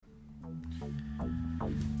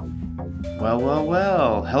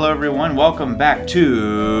Well. Hello, everyone. Welcome back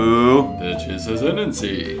to Bitches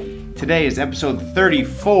Ascendancy. Today is episode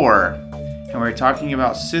 34, and we're talking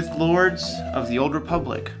about Sith Lords of the Old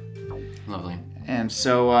Republic. Lovely. And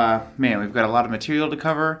so, we've got a lot of material to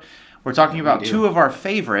cover. We're talking about two of our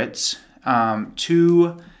favorites,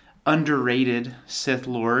 two underrated Sith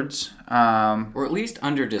Lords. Or at least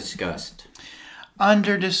under-discussed.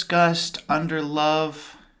 Under-discussed,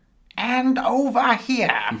 under-love, and over here.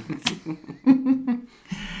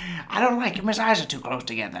 I don't like him. His eyes are too close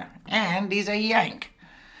together. And he's a yank.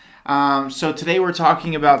 So today we're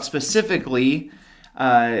talking about specifically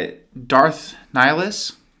Darth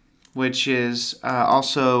Nihilus, which is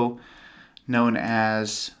also known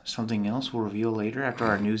as something else we'll reveal later after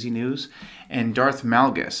our newsy news, and Darth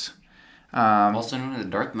Malgus. Also known as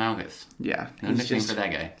Darth Malgus. Yeah. No nickname for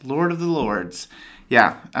that guy. Lord of the Lords.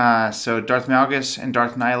 Yeah. So Darth Malgus and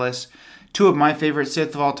Darth Nihilus, two of my favorite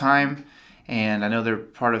Sith of all time, and I know they're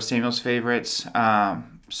part of Samuel's favorites.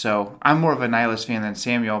 So I'm more of a Nihilus fan than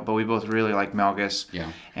Samuel, but we both really like Malgus.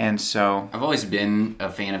 Yeah. And so I've always been a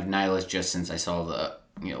fan of Nihilus just since I saw the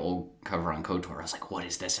old cover on KOTOR. I was like, what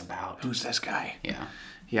is this about? Who's this guy? Yeah.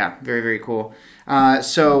 Yeah, very, very cool.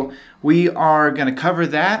 So we are going to cover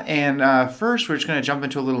that. And first, we're just going to jump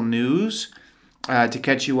into a little news to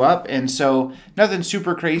catch you up. And so nothing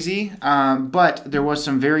super crazy, but there was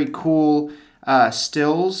some very cool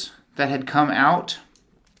stills that had come out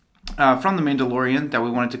from The Mandalorian that we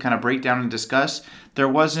wanted to kind of break down and discuss. There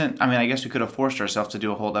wasn't, I guess we could have forced ourselves to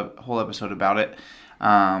do a whole episode about it.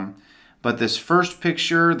 But this first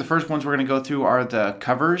picture, the first ones we're going to go through are the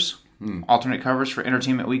covers. Alternate covers for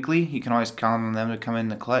Entertainment Weekly. You can always count on them to come in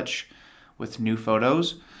the clutch with new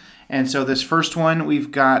photos. And so this first one, we've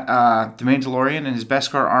got the Mandalorian in his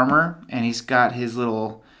Beskar armor, and he's got I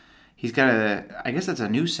guess that's a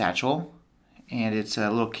new satchel, and it's a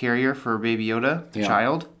little carrier for Baby Yoda, the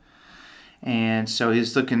child. And so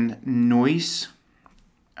he's looking nice.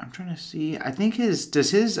 I'm trying to see. I think does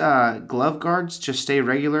his glove guards just stay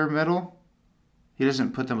regular metal? He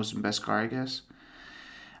doesn't put them with some Beskar, I guess.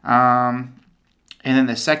 And then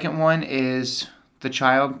the second one is the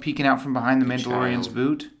child peeking out from behind the Mandalorian's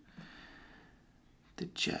boot. The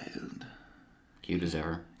child. Cute as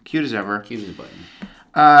ever. Cute as ever. Cute as a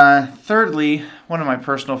button. Thirdly, one of my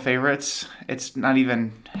personal favorites. It's not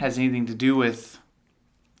even has anything to do with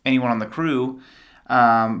anyone on the crew,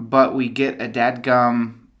 but we get a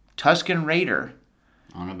dadgum Tusken Raider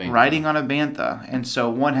riding on a bantha, and so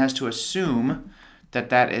one has to assume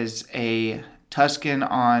that is a Tusken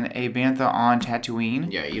on a bantha on Tatooine.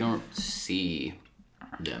 Yeah, you don't see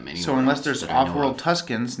them anymore. So unless there's off-world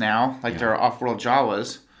Tuskens now, like there are off-world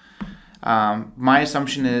Jawas, my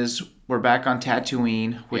assumption is we're back on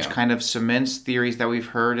Tatooine, which kind of cements theories that we've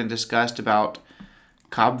heard and discussed about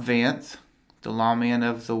Cobb Vanth, the lawman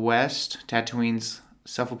of the West, Tatooine's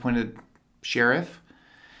self-appointed sheriff,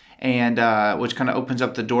 and which kind of opens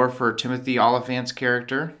up the door for Timothy Oliphant's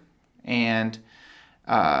character, and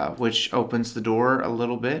which opens the door a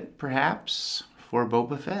little bit, perhaps, for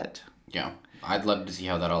Boba Fett. Yeah, I'd love to see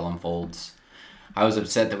how that all unfolds. I was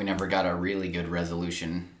upset that we never got a really good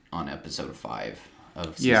resolution on episode 5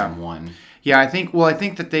 of season 1. Yeah, I think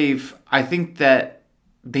that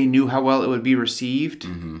they knew how well it would be received,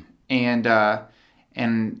 and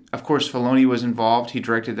of course Filoni was involved. He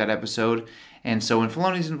directed that episode, and so when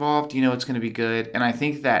Filoni's involved, it's going to be good. And I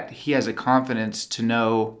think that he has a confidence to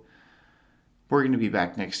know we're going to be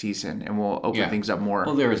back next season, and we'll open things up more.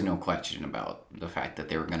 Well, there was no question about the fact that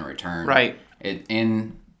they were going to return. Right.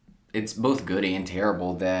 And it's both good and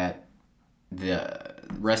terrible that the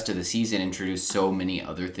rest of the season introduced so many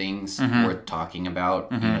other things worth talking about.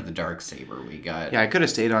 The Darksaber. We got... Yeah, I could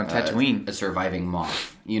have stayed on Tatooine. A surviving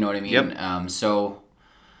Moff. You know what I mean? Yep. So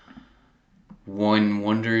one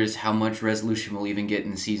wonders how much resolution we'll even get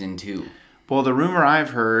in season 2. Well, the rumor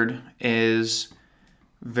I've heard is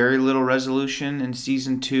very little resolution in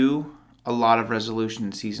season 2, a lot of resolution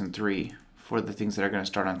in season 3 for the things that are going to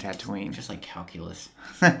start on Tatooine. Just like calculus.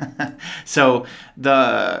 So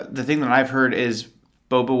the thing that I've heard is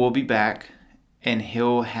Boba will be back, and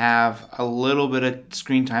he'll have a little bit of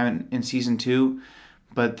screen time in season 2,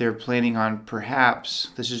 but they're planning on perhaps,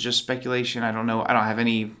 this is just speculation, I don't know, I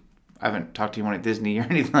haven't talked to anyone at Disney or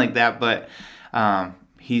anything like that, but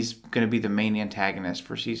he's going to be the main antagonist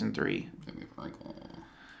for season 3.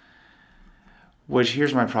 Which,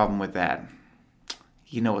 here's my problem with that.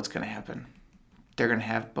 You know what's going to happen. They're going to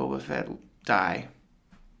have Boba Fett die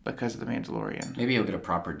because of the Mandalorian. Maybe he'll get a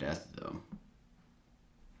proper death, though.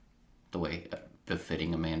 The way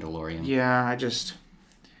befitting a Mandalorian. Yeah, I just...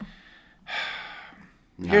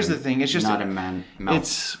 Here's the thing. It's just not a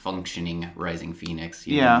malfunctioning Rising Phoenix.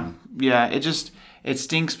 Yeah. It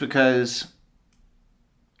stinks because,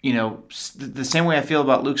 the same way I feel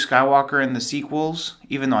about Luke Skywalker in the sequels,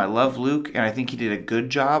 even though I love Luke and I think he did a good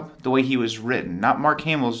job, the way he was written, not Mark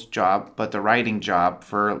Hamill's job, but the writing job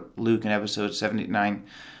for Luke in episode 79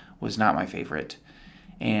 was not my favorite.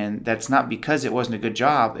 And that's not because it wasn't a good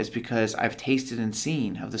job. It's because I've tasted and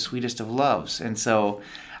seen of the sweetest of loves. And so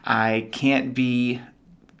I can't be,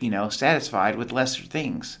 satisfied with lesser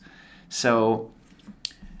things. So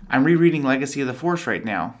I'm rereading Legacy of the Force right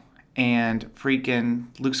now. And freaking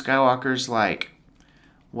Luke Skywalker's like,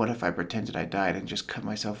 what if I pretended I died and just cut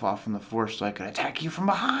myself off from the Force so I could attack you from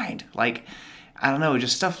behind? Like, I don't know,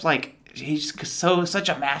 just stuff like... He's such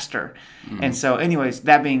a master. Mm-hmm. And so, anyways,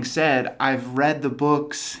 that being said, I've read the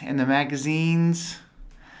books and the magazines.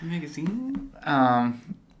 With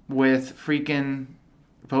freaking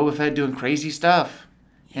Boba Fett doing crazy stuff.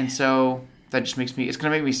 Yeah. And so, that just makes me... It's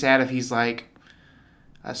going to make me sad if he's like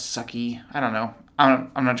a sucky... I don't know.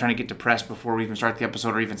 I'm not trying to get depressed before we even start the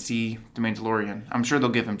episode or even see The Mandalorian. I'm sure they'll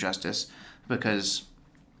give him justice because...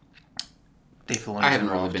 I haven't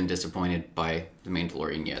really been disappointed by The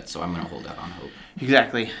Mandalorian yet, so I'm going to hold out on hope.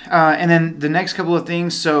 Exactly. And then the next couple of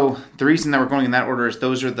things, so the reason that we're going in that order is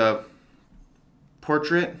those are the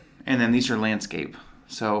portrait, and then these are landscape.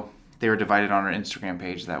 So they were divided on our Instagram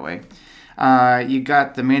page that way. You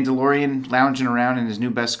got The Mandalorian lounging around in his new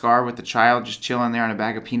Beskar with the child just chilling there on a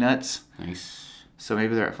bag of peanuts. Nice. So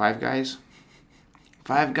maybe they're at Five Guys.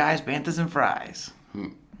 Five Guys, banthas, and fries.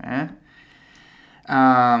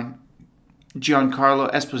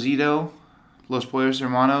 Giancarlo Esposito, Los Pollos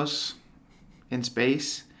Hermanos, in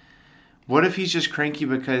space. What if he's just cranky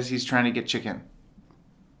because he's trying to get chicken?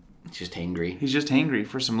 He's just hangry. He's just hangry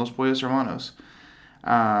for some Los Pollos Hermanos.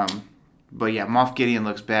 But yeah, Moff Gideon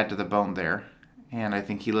looks bad to the bone there, and I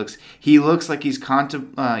think he looks like he's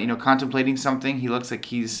contemplating something. He looks like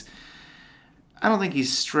he's. I don't think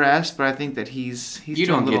he's stressed, but I think that he's doing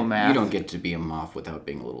a little math. You don't get to be a Moff without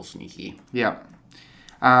being a little sneaky. Yeah.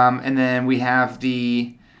 And then we have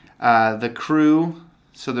the crew,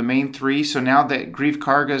 so the main three. So now that Greef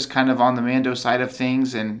Karga is kind of on the Mando side of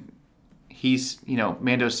things, and he's,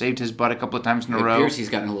 Mando saved his butt a couple of times in a row. It appears he's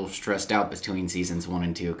gotten a little stressed out between seasons 1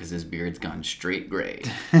 and 2 because his beard's gone straight gray.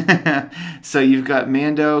 So you've got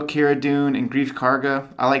Mando, Cara Dune, and Greef Karga.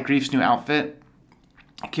 I like Greef's new outfit.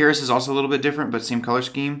 Cara's is also a little bit different, but same color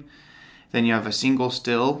scheme. Then you have a single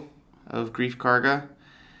still of Greef Karga.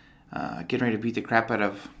 Getting ready to beat the crap out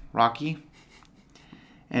of Rocky.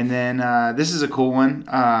 And then this is a cool one.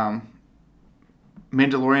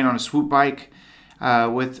 Mandalorian on a swoop bike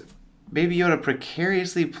with Baby Yoda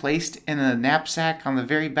precariously placed in a knapsack on the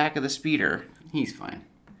very back of the speeder. He's fine.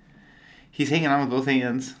 He's hanging on with both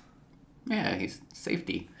hands. Yeah, he's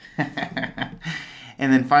safety.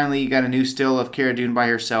 And then finally you got a new still of Cara Dune by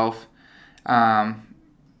herself.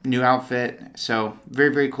 New outfit. So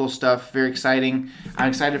very, very cool stuff. Very exciting. I'm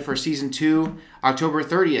excited for season 2, October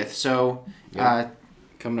 30th. So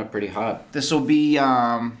coming up pretty hot. This will be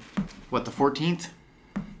the 14th?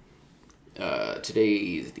 Today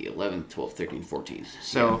is the 11th, 12th, 13th, 14th.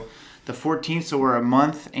 So the 14th, so we're a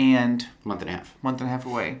month and a half. Month and a half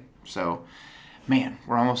away. So man,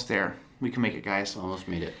 we're almost there. We can make it, guys. Almost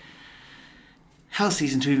made it. How's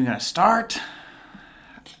season 2 even gonna start?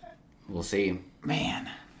 We'll see. Man.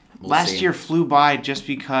 Last year flew by just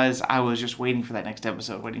because I was just waiting for that next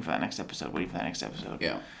episode.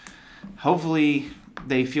 Yeah. Hopefully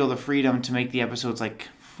they feel the freedom to make the episodes like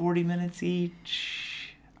 40 minutes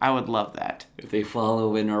each. I would love that. If they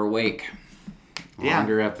follow in our wake.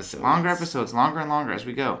 Longer episodes. Longer episodes. Longer and longer as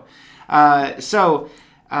we go.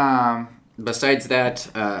 Besides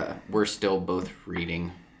that, we're still both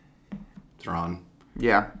reading Thrawn.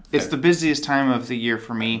 Yeah. It's the busiest time of the year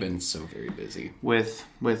for me. I've been so very busy. With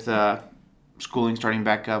schooling starting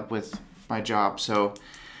back up with my job. So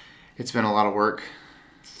it's been a lot of work.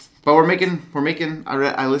 But we're making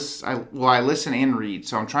I listen and read.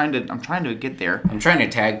 So I'm trying to get there. I'm trying to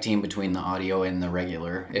tag team between the audio and the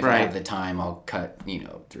regular. If I have the time, I'll cut,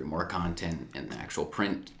 through more content in the actual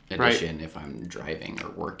print edition if I'm driving or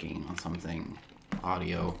working on something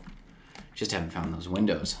audio. Just haven't found those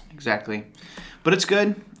windows. Exactly. But it's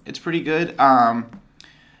good. It's pretty good.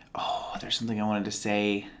 There's something I wanted to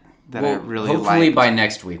say that I really like. Hopefully by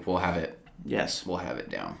next week we'll have it. Yes. We'll have it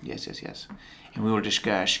down. Yes. And we will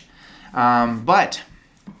discuss. But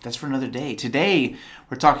that's for another day. Today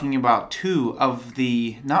we're talking about 2 of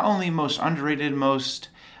the not only most underrated, most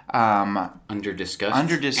under-discussed.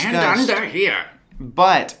 And under here.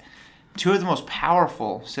 But 2 of the most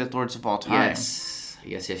powerful Sith Lords of all time. Yes.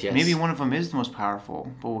 Yes. Maybe one of them is the most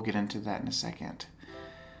powerful, but we'll get into that in a second.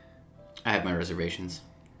 I have my reservations.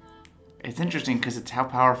 It's interesting because it's how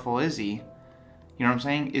powerful is he? You know what I'm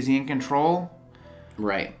saying? Is he in control?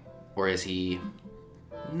 Right. Or is he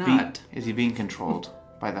not? Is he being controlled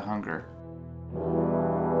by the hunger?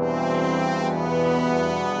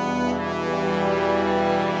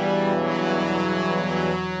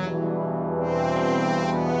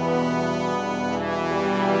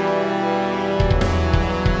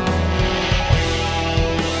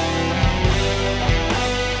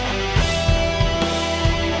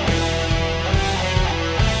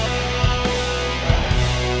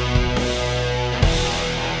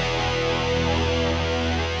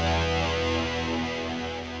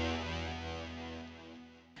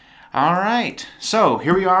 All right, so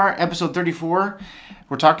here we are, episode 34.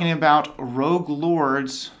 We're talking about rogue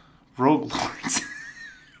Sith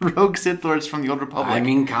Lords from the Old Republic. I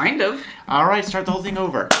mean, kind of. All right, start the whole thing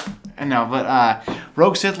over. No, but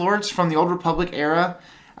rogue Sith Lords from the Old Republic era.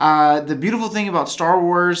 The beautiful thing about Star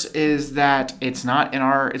Wars is that it's not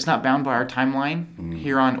bound by our timeline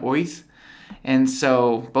here on Oath, and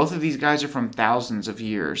so both of these guys are from thousands of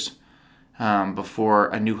years. Before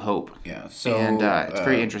A New Hope. Yeah, so... And it's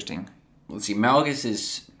very interesting. Let's see, Malgus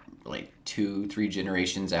is like 2-3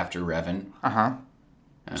 generations after Revan. Uh-huh.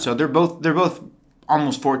 So they're both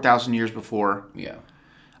almost 4,000 years before. Yeah.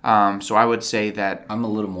 So I would say that... I'm a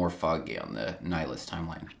little more foggy on the Nihilus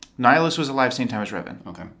timeline. Nihilus was alive same time as Revan.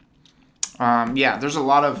 Okay. Yeah, there's a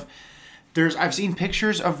lot of... I've seen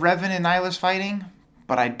pictures of Revan and Nihilus fighting,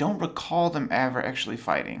 but I don't recall them ever actually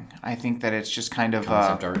fighting. I think that it's just kind of...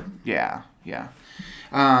 Concept art? Yeah.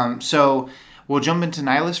 So we'll jump into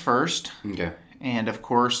Nihilus first. Okay. And of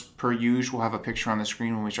course, per usual, we'll have a picture on the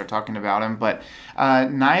screen when we start talking about him. But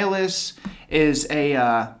Nihilus is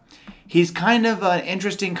he's kind of an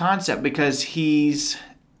interesting concept because he's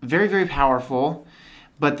very, very powerful.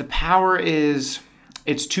 But the power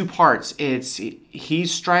it's two parts.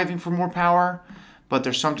 He's striving for more power, but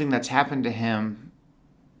there's something that's happened to him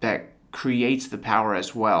that creates the power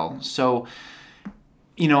as well. So,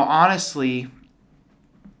 honestly,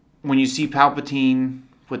 when you see Palpatine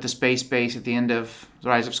with the space base at the end of The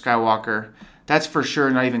Rise of Skywalker, that's for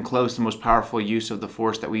sure not even close to the most powerful use of the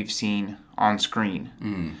Force that we've seen on screen.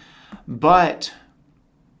 Mm. But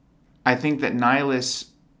I think that Nihilus,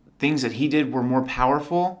 things that he did were more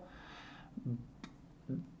powerful.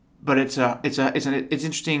 But it's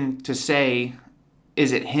interesting to say,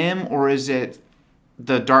 is it him or is it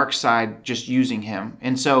the dark side just using him?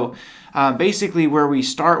 And so basically where we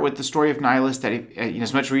start with the story of Nihilus, that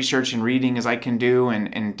as much research and reading as I can do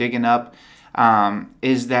and digging up,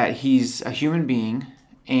 is that he's a human being.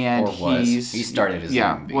 And he started as a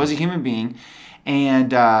human being. Was a human being.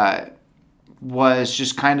 And was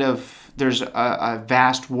just kind of, there's a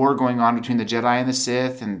vast war going on between the Jedi and the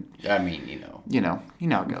Sith. And I mean, You know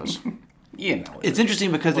how it goes. It's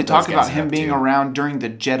interesting because they talk about him being around during the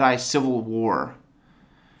Jedi Civil War.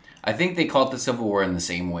 I think they call it the Civil War in the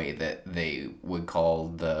same way that they would call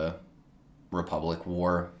the Republic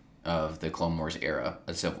War of the Clone Wars era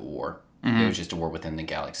a civil war. Mm-hmm. It was just a war within the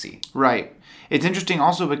galaxy. Right. It's interesting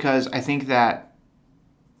also because I think that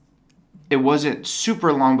it wasn't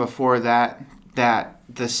super long before that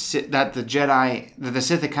the Sith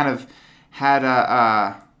had kind of had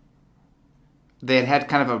they had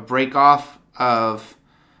kind of a break off of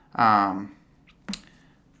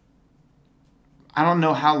I don't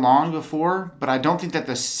know how long before, but I don't think that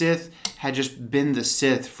the Sith had just been the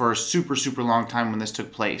Sith for a super, super long time when this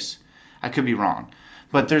took place. I could be wrong.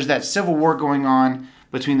 But there's that civil war going on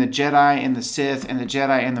between the Jedi and the Sith and the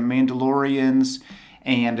Jedi and the Mandalorians.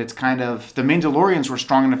 And it's kind of... The Mandalorians were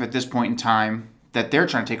strong enough at this point in time that they're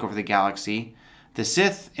trying to take over the galaxy. The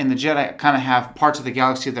Sith and the Jedi kind of have parts of the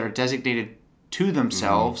galaxy that are designated to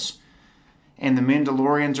themselves. Mm-hmm. And the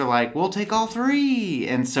Mandalorians are like, we'll take all three.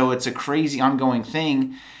 And so it's a crazy ongoing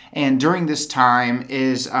thing. And during this time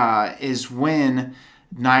is when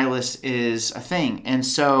Nihilus is a thing. And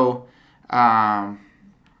so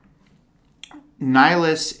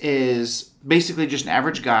Nihilus is basically just an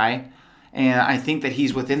average guy. And I think that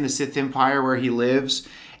he's within the Sith Empire where he lives.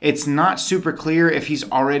 It's not super clear if he's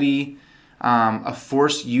already a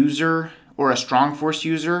Force user or a strong Force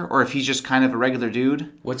user, or if he's just kind of a regular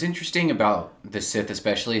dude. What's interesting about the Sith,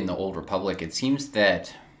 especially in the Old Republic, it seems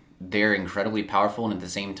that they're incredibly powerful and at the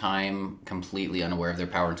same time completely unaware of their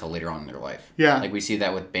power until later on in their life. Yeah. Like we see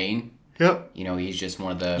that with Bane. Yep. He's just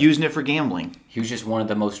one of the... Using it for gambling. He was just one of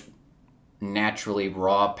the most naturally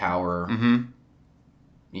raw power,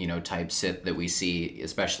 type Sith that we see,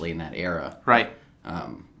 especially in that era. Right.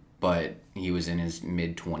 But he was in his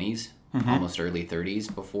mid-20s almost early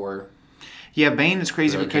 30s before. Yeah, Bane is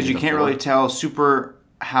crazy because you can't really tell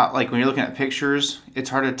how, like, when you're looking at pictures, it's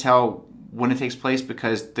hard to tell when it takes place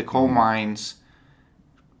because the coal mines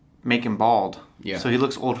make him bald. Yeah. So he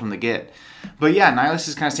looks old from the get. But yeah, Nihilus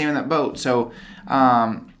is kind of staying in that boat. So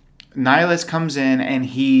Nihilus comes in and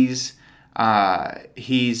he's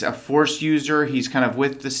a Force user. He's kind of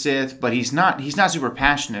with the Sith, but he's not super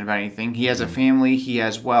passionate about anything. He has a family. He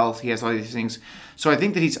has wealth. He has all these things. So I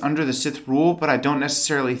think that he's under the Sith rule, but I don't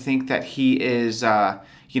necessarily think that he is.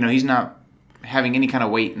 He's not having any kind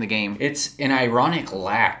of weight in the game. It's an ironic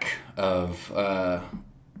lack of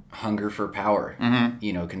hunger for power.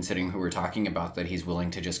 Considering who we're talking about, that he's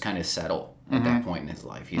willing to just kind of settle at that point in his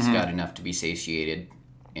life. He's got enough to be satiated.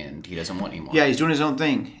 And he doesn't want any more. Yeah, he's doing his own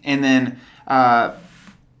thing. And then,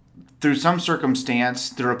 through some circumstance,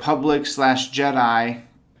 the Republic / Jedi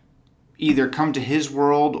either come to his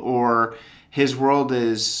world, or his world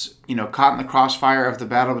is, caught in the crossfire of the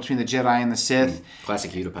battle between the Jedi and the Sith.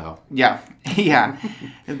 Classic Utapau. Yeah, yeah.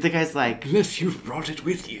 The guy's like, unless you've brought it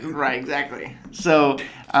with you. Right, exactly. So,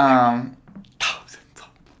 thousands of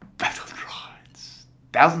battle droids,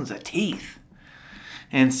 thousands of teeth.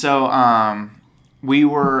 And so, we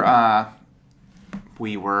were, I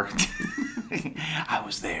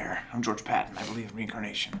was there. I'm George Patton. I believe in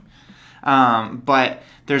reincarnation. But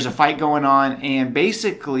there's a fight going on, and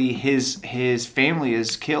basically his family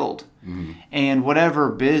is killed. And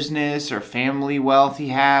whatever business or family wealth he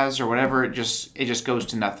has or whatever, it just goes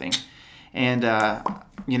to nothing. And,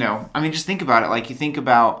 just think about it. Like, you think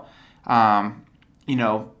about,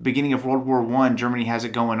 beginning of World War I, Germany has it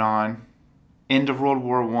going on. End of World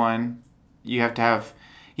War I. You have to have,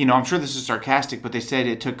 I'm sure this is sarcastic, but they said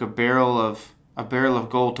it took a barrel of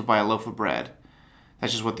gold to buy a loaf of bread.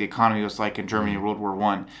 That's just what the economy was like in Germany in World War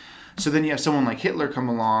I. So then you have someone like Hitler come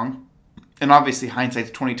along, and obviously hindsight's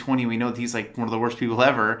 2020. We know that he's like one of the worst people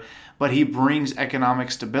ever, but he brings economic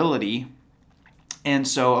stability, and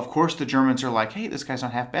so of course the Germans are like, hey, this guy's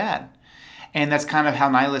not half bad, and that's kind of how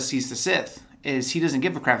Nihilus sees the Sith. Is he doesn't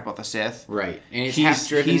give a crap about the Sith. Right. And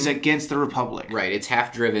he's against the Republic. Right. It's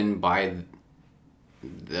half driven by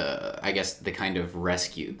the kind of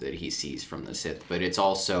rescue that he sees from the Sith, but it's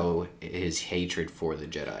also his hatred for the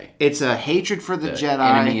Jedi. It's a hatred for the Jedi.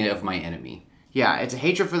 Enemy of my enemy. Yeah, it's a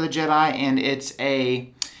hatred for the Jedi, and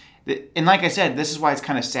and like I said, this is why it's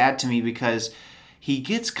kind of sad to me, because he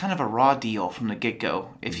gets kind of a raw deal from the get-go,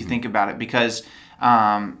 if you think about it, because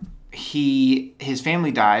his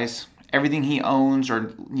family dies. Everything he owns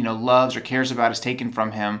or loves or cares about is taken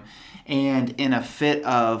from him, and in a fit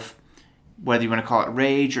of, whether you want to call it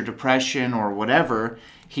rage or depression or whatever,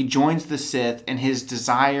 he joins the Sith, and his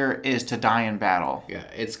desire is to die in battle. Yeah,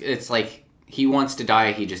 it's like he wants to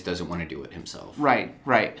die, he just doesn't want to do it himself. Right.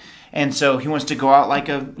 And so he wants to go out like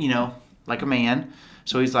a man.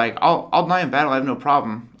 So he's like, I'll die in battle, I have no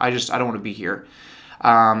problem. I don't want to be here.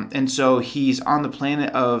 And so he's on the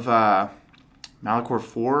planet of Malachor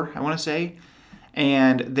 4, I want to say,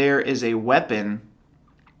 and there is a weapon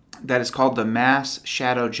that is called the Mass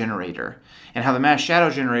Shadow Generator. And how the Mass Shadow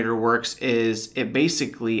Generator works is it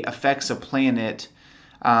basically affects a planet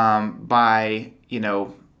by,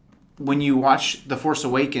 when you watch The Force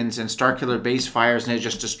Awakens and Starkiller Base fires and it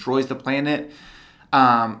just destroys the planet,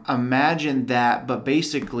 imagine that, but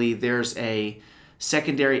basically there's a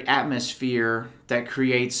secondary atmosphere that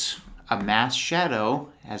creates a mass shadow,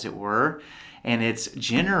 as it were, and it's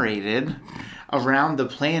generated around the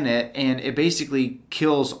planet, and it basically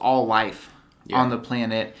kills all life on the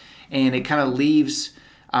planet, and it kind of leaves,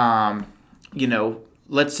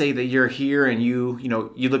 let's say that you're here and you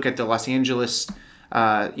look at the Los Angeles,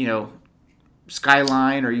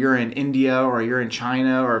 skyline, or you're in India, or you're in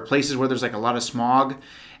China, or places where there's like a lot of smog,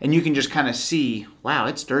 and you can just kind of see, wow,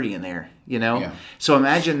 it's dirty in there, Yeah. So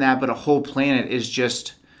imagine that, but a whole planet is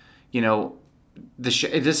just,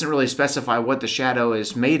 it doesn't really specify what the shadow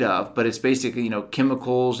is made of, but it's basically,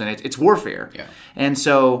 chemicals, and it's warfare. Yeah. And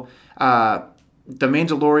so the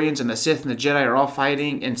Mandalorians and the Sith and the Jedi are all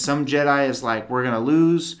fighting, and some Jedi is like, we're going to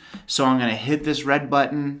lose, so I'm going to hit this red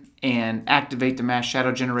button and activate the Mass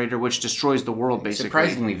Shadow Generator, which destroys the world, basically.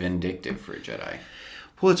 Surprisingly vindictive for a Jedi.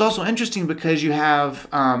 Well, it's also interesting because you have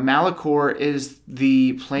Malachor is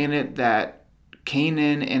the planet that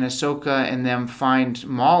Kanan and Ahsoka and them find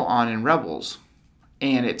Maul on in Rebels.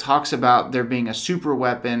 And it talks about there being a super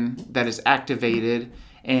weapon that is activated,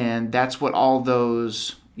 and that's what all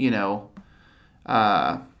those,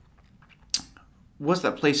 what's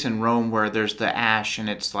that place in Rome where there's the ash and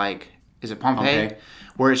it's like, is it Pompeii?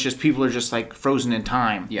 Where it's just, people are just like frozen in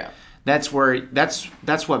time. Yeah. That's what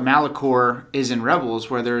Malachor is in Rebels,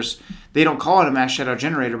 where they don't call it a mass shadow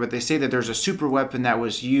generator, but they say that there's a super weapon that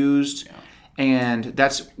was used, and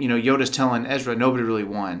that's, Yoda's telling Ezra, nobody really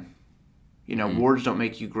won. Wars don't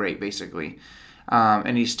make you great, basically.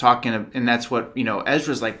 And he's talking, and that's what,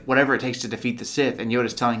 Ezra's like, whatever it takes to defeat the Sith, and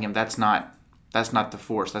Yoda's telling him that's not the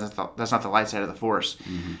Force. That's not the light side of the Force.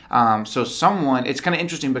 Mm-hmm. So it's kind of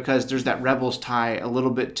interesting because there's that Rebels tie a little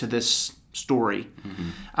bit to this story.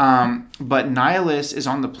 Mm-hmm. But Nihilus is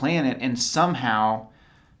on the planet and somehow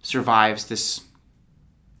survives this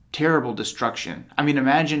terrible destruction. I mean,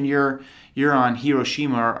 imagine you're on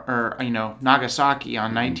Hiroshima or Nagasaki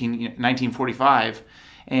on 1945,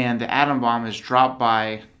 and the atom bomb is dropped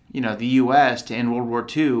by the U.S. to end World War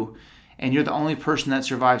II, and you're the only person that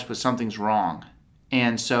survives, but something's wrong.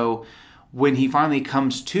 And so when he finally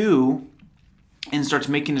comes to and starts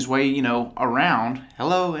making his way, around,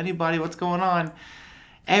 hello, anybody, what's going on?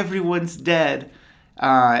 Everyone's dead.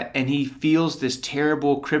 And he feels this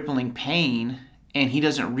terrible, crippling pain, and he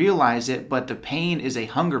doesn't realize it, but the pain is a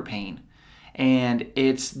hunger pain. And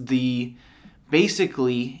it's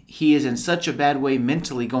basically, he is in such a bad way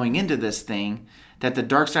mentally going into this thing that the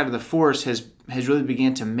dark side of the Force has really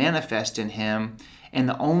began to manifest in him. And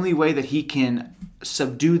the only way that he can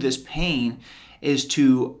subdue this pain is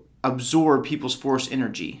to absorb people's Force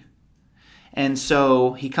energy. And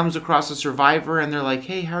so he comes across a survivor, and they're like,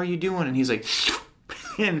 hey, how are you doing? And he's like,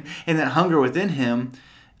 and that hunger within him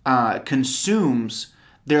consumes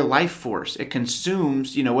their life force. It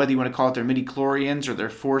consumes, whether you want to call it their midi-chlorians or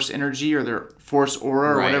their Force energy or their Force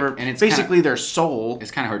aura or whatever. And it's basically their soul.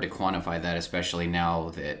 It's kind of hard to quantify that, especially now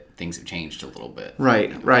that things have changed a little bit.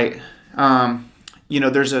 Right.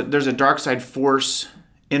 There's a dark side Force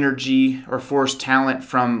energy or Force talent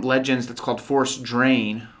from Legends that's called Force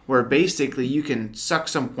Drain, where basically you can suck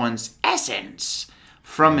someone's essence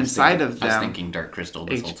from inside of them. I was thinking Dark Crystal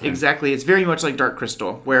this whole time. Exactly. It's very much like Dark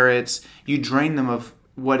Crystal, where you drain them of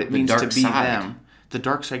what it means to be them. The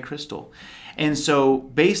dark side crystal. And so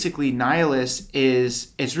basically Nihilus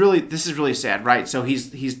this is really sad, right? So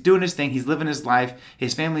he's doing his thing, he's living his life,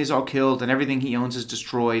 his family is all killed, and everything he owns is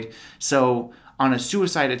destroyed. So on a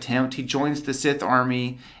suicide attempt, he joins the Sith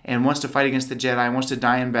army and wants to fight against the Jedi, wants to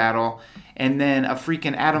die in battle. And then a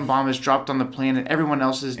freaking atom bomb is dropped on the planet. Everyone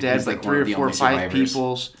else is dead, like 3 or 4 or 5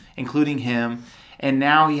 people, including him. And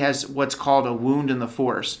now he has what's called a wound in the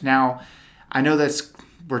Force. Now, I know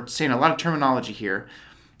we're saying a lot of terminology here,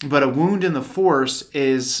 but a wound in the Force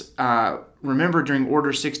is, remember during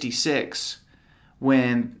Order 66,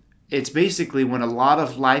 when it's basically when a lot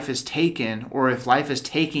of life is taken, or if life is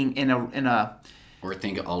taken in a or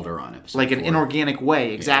think Alderaan episode like 4. An inorganic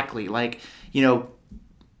way, exactly. Yeah. Like,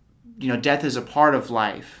 death is a part of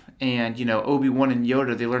life, and Obi-Wan and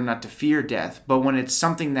Yoda, they learn not to fear death. But when it's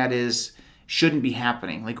something that shouldn't be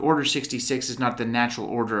happening, like Order 66 is not the natural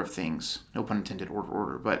order of things, no pun intended,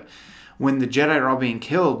 order. But when the Jedi are all being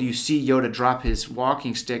killed, you see Yoda drop his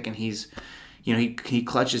walking stick, and he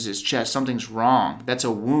clutches his chest. Something's wrong. That's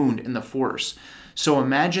a wound in the Force. So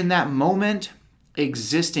imagine that moment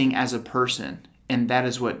existing as a person, and that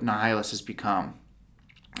is what Nihilus has become.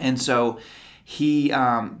 And so he,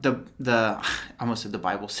 I almost said the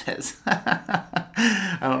Bible says.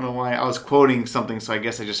 I don't know why. I was quoting something, so I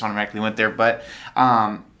guess I just automatically went there. But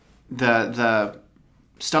the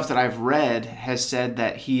stuff that I've read has said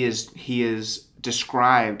that he is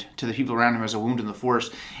described to the people around him as a wound in the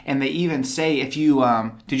Force. And they even say, if you,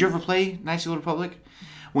 did you ever play Knights of the Old Republic?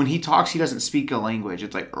 When he talks, he doesn't speak a language.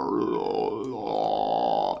 It's like,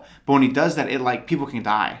 but when he does that, people can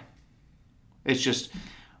die. It's just,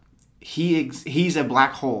 he's a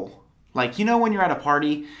black hole. Like, when you're at a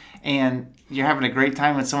party and you're having a great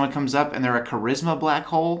time and someone comes up and they're a charisma black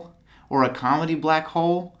hole or a comedy black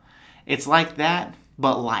hole, it's like that,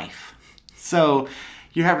 but life. So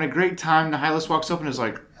you're having a great time. Nihilus walks up and is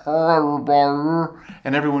like,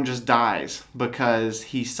 and everyone just dies because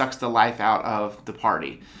he sucks the life out of the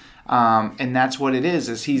party. And that's what it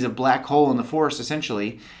is he's a black hole in the Force,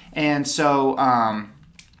 essentially. And so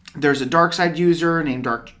there's a dark side user named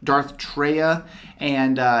Darth Traya,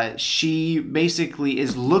 and she basically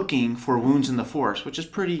is looking for wounds in the Force, which is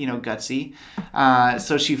pretty, gutsy.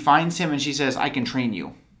 So she finds him and she says, I can train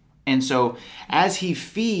you. And so as he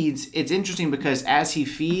feeds, it's interesting because as he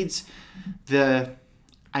feeds, the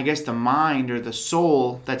mind or the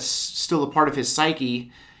soul that's still a part of his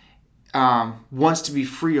psyche wants to be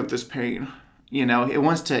free of this pain. It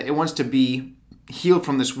wants to be healed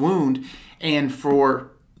from this wound. And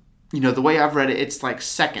for, the way I've read it, it's like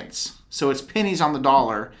seconds. So it's pennies on the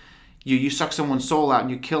dollar. You suck someone's soul out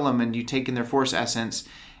and you kill them and you take in their Force essence.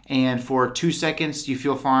 and for 2 seconds you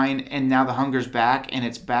feel fine, and now the hunger's back, and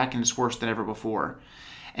it's back, and it's worse than ever before.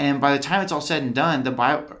 And by the time it's all said and done, the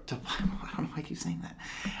Bible, I don't know why I keep saying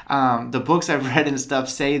that. The books I've read and stuff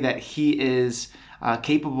say that he is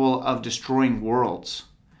capable of destroying worlds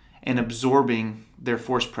and absorbing their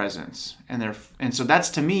force presence. And so that's,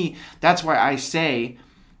 to me, that's why I say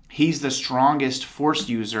he's the strongest force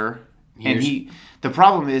user. The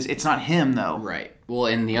problem is, it's not him, though. Right. Well,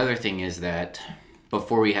 and the other thing is that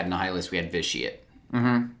before we had Nihilus, we had Vitiate.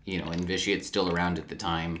 Mm-hmm. And Vitiate's still around at the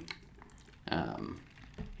time.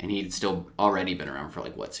 And he'd still already been around for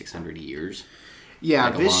 600 years. Yeah,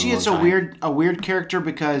 Vitiate's a weird character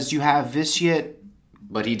because you have Vitiate,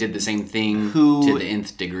 but he did the same thing to the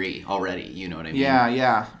nth degree already. You know what I mean?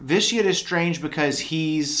 Yeah. Vitiate is strange because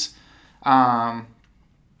he's how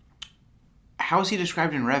is he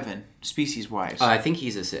described in Revan, species wise? I think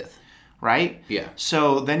he's a Sith. Right? Yeah.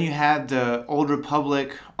 So then you had the Old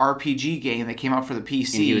Republic RPG game that came out for the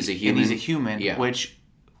PC. And he was a human. And he's a human. Yeah. Which,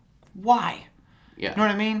 why? Yeah. You know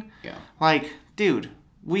what I mean? Yeah. Dude,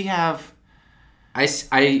 we have... I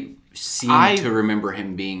seem to remember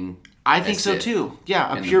him being I think so too.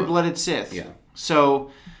 Yeah, a pure-blooded Sith. Yeah.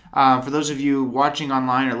 So, for those of you watching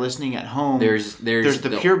online or listening at home... There's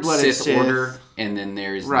the pure-blooded Sith Order, and then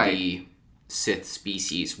there's the Sith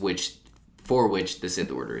species, for which the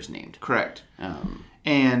Sith Order is named. Correct.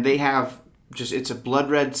 And they have it's a blood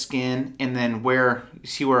red skin, and then where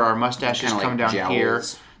our mustaches come down jowls. Here,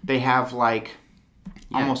 they have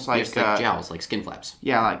almost like jowls, like skin flaps.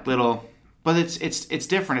 Yeah, like little, but it's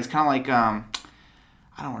different. It's kind of like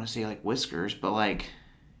I don't want to say like whiskers, but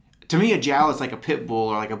to me a jowl is like a pit bull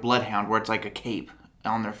or like a bloodhound, where it's like a cape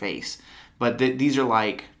on their face. But these are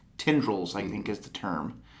like tendrils, I think is the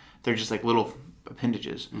term. They're just like little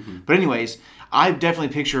appendages. Mm-hmm. But anyways, I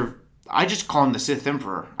definitely picture. I just call him the Sith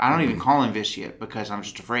Emperor. I don't even call him Vitiate because I'm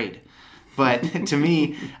just afraid. But to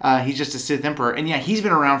me, he's just a Sith Emperor. And yeah, he's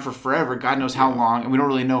been around for forever. God knows how long. And we don't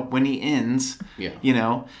really know when he ends. Yeah.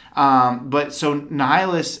 But so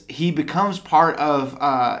Nihilus, he becomes part of...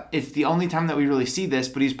 it's the only time that we really see this,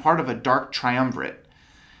 but he's part of a dark triumvirate.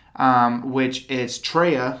 Which is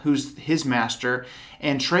Traya, who's his master.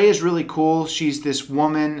 And Treya's really cool. She's this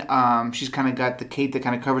woman. She's kind of got the cape that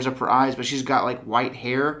kind of covers up her eyes, but she's got white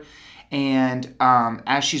hair. And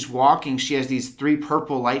as she's walking, she has these 3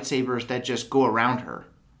 purple lightsabers that just go around her.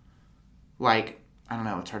 I don't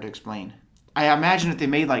know, it's hard to explain. I imagine if they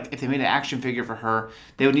made an action figure for her,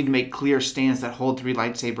 they would need to make clear stands that hold 3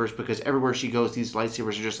 lightsabers, because everywhere she goes, these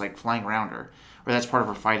lightsabers are just flying around her. Or that's part of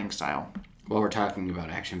her fighting style. While we're talking about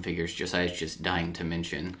action figures, Josiah's just dying to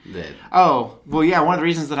mention that... Oh, well, yeah, one of the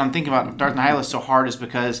reasons that I'm thinking about Darth Nihilus so hard is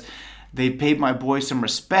because they paid my boy some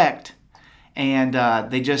respect. And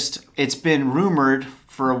it's been rumored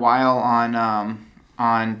for a while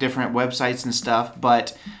on different websites and stuff,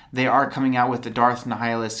 but they are coming out with the Darth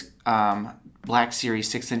Nihilus Black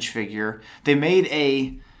Series 6-inch figure. They made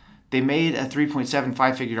a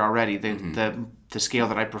 3.75 figure already, the scale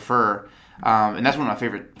that I prefer, and that's one of my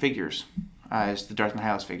favorite figures, is the Darth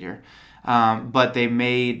Nihilus figure. But they're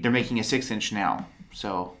making a 6-inch now,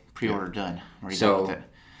 so pre-order done. We're done with it.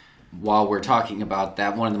 While we're talking about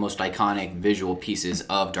that, one of the most iconic visual pieces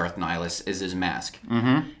of Darth Nihilus is his mask.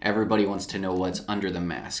 Mm-hmm. Everybody wants to know what's under the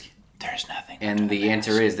mask. There's nothing. And the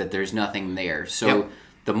answer is that there's nothing there. So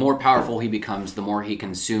the more powerful he becomes, the more he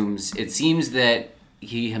consumes. It seems that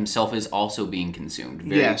he himself is also being consumed.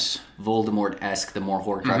 Very Voldemort-esque. The more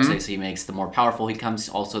Horcruxes he makes, the more powerful he becomes.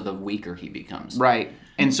 Also, the weaker he becomes. Right.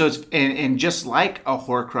 And so it's and just like a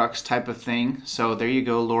Horcrux type of thing. So there you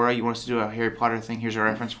go, Laura. You want us to do a Harry Potter thing? Here's a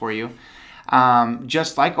reference for you.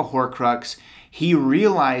 Just like a Horcrux, he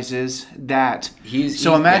realizes that.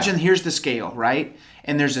 Imagine here's the scale, right?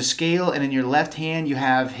 And there's a scale, and in your left hand you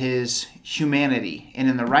have his humanity, and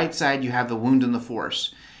in the right side you have the wound in the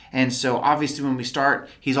Force. And so obviously when we start,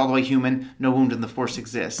 he's all the way human. No wound in the Force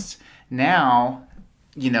exists. Now,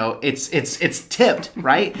 it's tipped,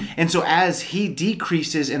 right? And so as he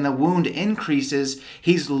decreases and the wound increases,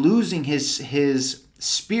 he's losing his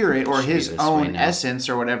spirit or his own essence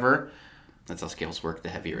or whatever. That's how scales work. The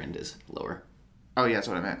heavier end is lower. Oh, yeah, that's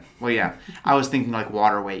what I meant. Well, yeah. I was thinking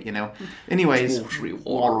water weight, Anyways.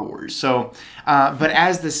 Water Wars. So, but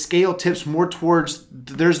as the scale tips more towards,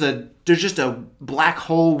 there's just a black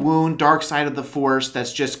hole wound, dark side of the Force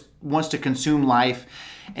that's just wants to consume life.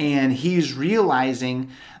 And he's realizing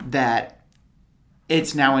that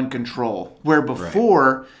it's now in control. Where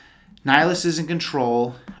before, Nihilus is in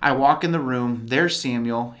control. I walk in the room. There's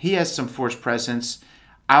Samuel. He has some Force presence.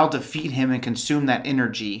 I'll defeat him and consume that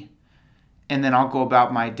energy. and then I'll go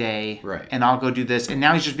about my day, right, and I'll go do this. And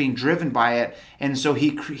now he's just being driven by it, and so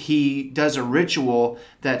he does a ritual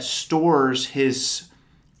that stores his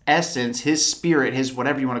essence, his spirit, his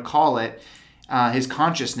whatever you want to call it, his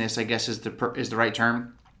consciousness, I guess is the right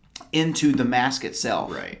term, into the mask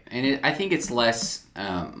itself. Right, and I think it's less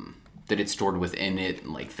that it's stored within it,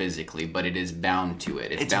 like physically, but it is bound to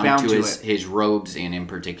it. It's bound to his robes, and in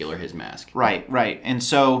particular his mask. Right. And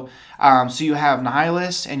so you have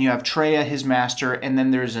Nihilus, and you have Traya, his master, and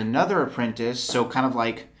then there's another apprentice, so kind of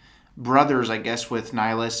like brothers, I guess, with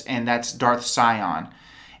Nihilus, and that's Darth Sion.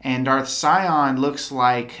 And Darth Sion looks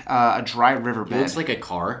like a dry riverbed. He looks like a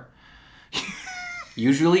car.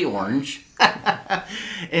 Usually orange.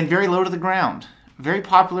 And very low to the ground. Very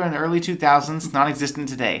popular in the early 2000s, non-existent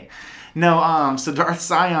today. No, so Darth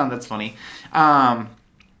Sion, that's funny.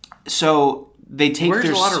 So they take Wears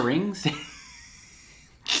a lot of rings.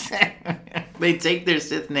 They take their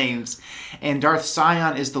Sith names, and Darth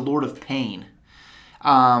Sion is the Lord of Pain.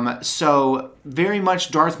 So very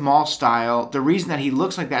much Darth Maul style. The reason that he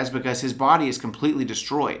looks like that is because his body is completely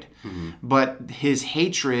destroyed. Mm-hmm. But his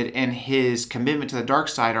hatred and his commitment to the dark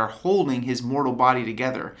side are holding his mortal body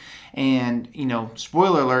together. And,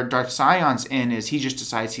 spoiler alert, Darth Sion's end is he just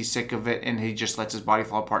decides he's sick of it and he just lets his body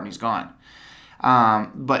fall apart and he's gone.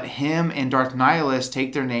 But him and Darth Nihilus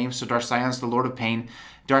take their names. So Darth Sion's the Lord of Pain.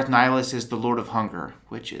 Darth Nihilus is the Lord of Hunger,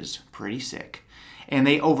 which is pretty sick. And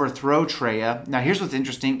they overthrow Traya. Now, here's what's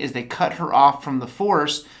interesting is they cut her off from the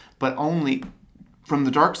Force, but only from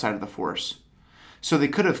the dark side of the Force. So they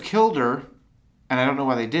could have killed her, and I don't know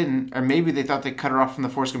why they didn't. Or maybe they thought they cut her off from the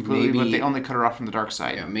Force completely, but they only cut her off from the dark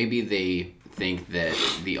side. Yeah, maybe they think that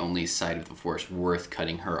the only side of the Force worth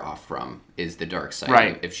cutting her off from is the dark side.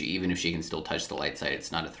 Right. Even if she can still touch the light side,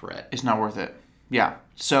 it's not a threat. It's not worth it. Yeah.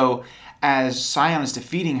 So as Sion is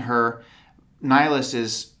defeating her, Nihilus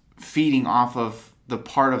is feeding off of the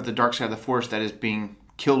part of the dark side of the Force that is being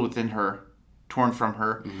killed within her, torn from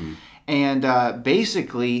her. Mm-hmm. And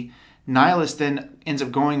basically, Nihilus then ends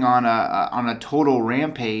up going on a total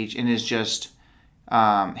rampage and is just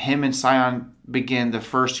him and Sion begin the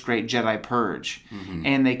first great Jedi purge. Mm-hmm.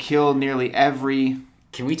 And they kill nearly every...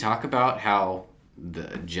 Can we talk about how the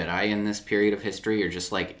Jedi in this period of history are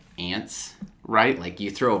just like ants? Right. Like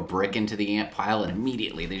you throw a brick into the ant pile and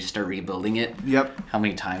immediately they just start rebuilding it. Yep. How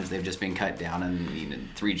many times they've just been cut down and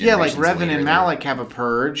 3 generations Yeah, like Revan later, and Malak have a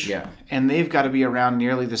purge. Yeah. And they've got to be around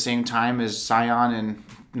nearly the same time as Sion and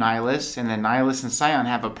Nihilus. And then Nihilus and Sion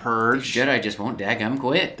have a purge. The Jedi just won't daggum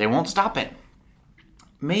quit. They won't stop it.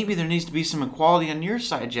 Maybe there needs to be some equality on your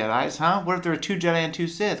side, Jedis, huh? What if there are 2 Jedi and 2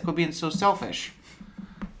 Sith? Quit being so selfish.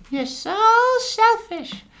 You're so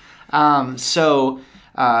selfish.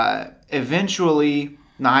 Eventually,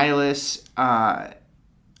 Nihilus,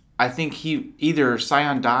 I think either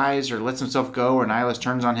Sion dies or lets himself go, or Nihilus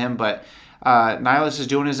turns on him. But Nihilus is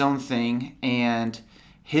doing his own thing, and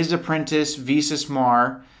his apprentice Visas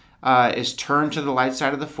Mar is turned to the light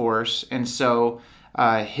side of the Force, and so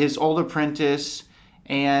his old apprentice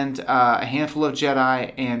and a handful of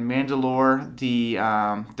Jedi and Mandalore,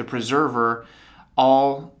 the Preserver,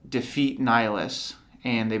 all defeat Nihilus.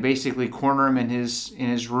 And they basically corner him in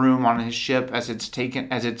his room on his ship as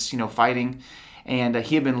it's fighting. And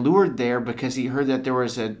he had been lured there because he heard that there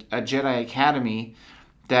was a Jedi Academy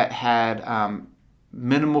that had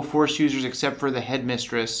minimal Force users except for the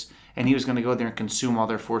headmistress, and he was going to go there and consume all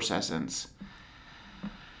their Force essence.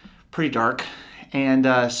 Pretty dark. And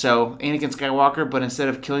so Anakin Skywalker, but instead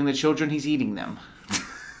of killing the children, he's eating them.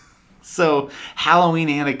 So, Halloween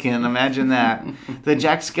Anakin, imagine that. The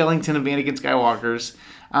Jack Skellington of Anakin Skywalkers.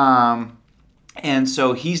 And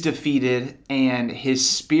so he's defeated, and his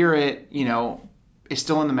spirit, is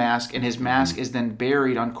still in the mask, and his mask is then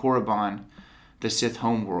buried on Korriban, the Sith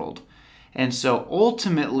homeworld. And so,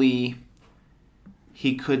 ultimately,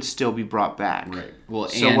 he could still be brought back. Right. Well,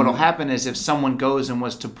 so what'll happen is if someone goes and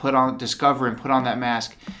was to discover and put on that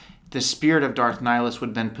mask, the spirit of Darth Nihilus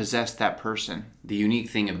would then possess that person. The unique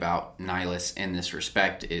thing about Nihilus in this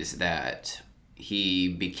respect is that he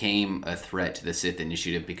became a threat to the Sith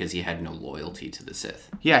Initiative because he had no loyalty to the Sith.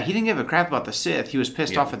 Yeah, he didn't give a crap about the Sith. He was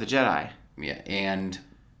pissed off at the Jedi. Yeah, and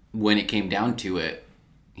when it came down to it,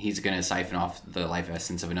 he's going to siphon off the life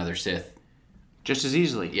essence of another Sith. Just as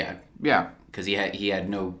easily. Yeah. Yeah. Because he had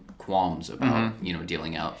no qualms about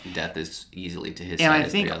dealing out death as easily to his and side. I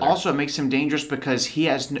think also it makes him dangerous because he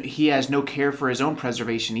has no care for his own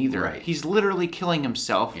preservation either. Right. He's literally killing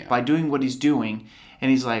himself by doing what he's doing,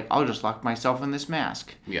 and he's like, I'll just lock myself in this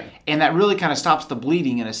mask. Yeah. And that really kind of stops the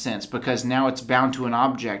bleeding in a sense because now it's bound to an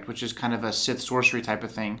object, which is kind of a Sith sorcery type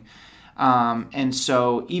of thing. And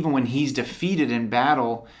so even when he's defeated in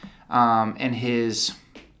battle, and his...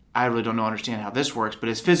 I really don't understand how this works, but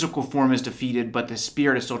his physical form is defeated, but the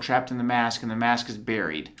spirit is still trapped in the mask, and the mask is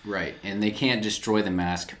buried. Right, and they can't destroy the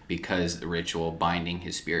mask because the ritual binding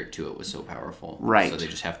his spirit to it was so powerful. Right. So they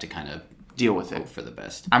just have to kind of deal with hope it for the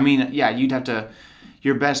best. I mean, yeah, you'd have to...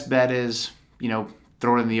 Your best bet is,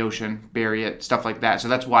 throw it in the ocean, bury it, stuff like that. So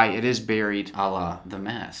that's why it is buried. A la The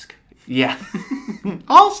Mask. Yeah.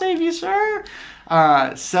 I'll save you, sir.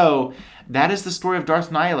 So... That is the story of Darth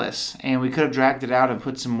Nihilus, and we could have dragged it out and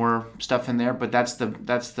put some more stuff in there, but that's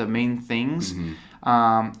the main things. Mm-hmm.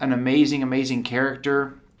 An amazing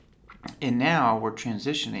character, and now we're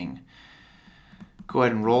transitioning. Go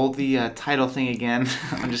ahead and roll the title thing again.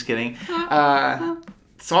 I'm just kidding.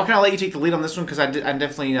 So I'll kind of let you take the lead on this one because I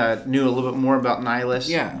definitely knew a little bit more about Nihilus.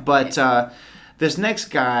 Yeah. But this next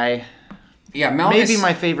guy, Malgus, maybe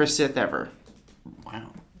my favorite Sith ever.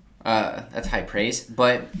 That's high praise.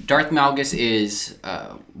 But Darth Malgus is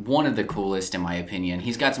one of the coolest, in my opinion.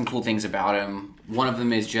 He's got some cool things about him. One of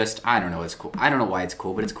them is just, I don't know, it's cool. I don't know why it's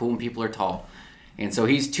cool, but it's cool when people are tall. And so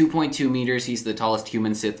he's 2.2 meters. He's the tallest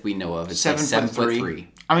human Sith we know of. It's 7'3".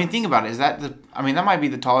 I mean, think about it. That might be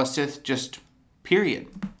the tallest Sith, just period.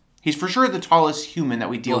 He's for sure the tallest human that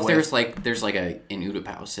we deal with. There's like an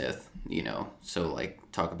Utapau Sith, so like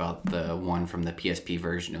talk about the one from the PSP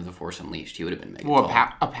version of The Force Unleashed. He would have been mega tall.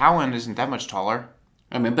 A Pau'an isn't that much taller.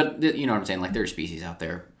 I mean, but you know what I'm saying? Like, there are species out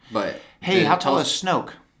there. But hey, how tall is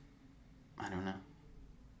Snoke? I don't know.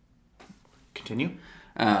 Continue.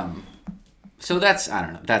 So that's, I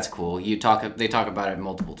don't know, that's cool. They talk about it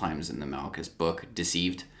multiple times in the Malgus book,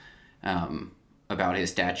 Deceived, about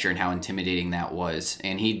his stature and how intimidating that was.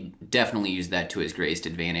 And he definitely used that to his greatest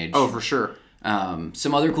advantage. Oh, for sure.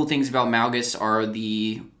 Some other cool things about Malgus are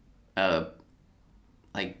the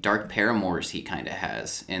dark paramours he kind of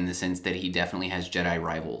has, in the sense that he definitely has Jedi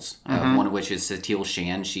rivals. One of which is Satele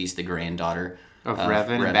Shan. She's the granddaughter of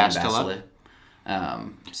Revan and Bastila.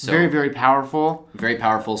 So very, very powerful. Very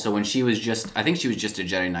powerful. So when she was I think she was just a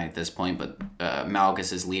Jedi Knight at this point, but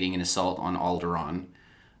Malgus is leading an assault on Alderaan.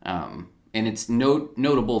 And it's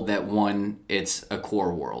notable that it's a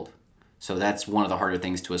core world. So that's one of the harder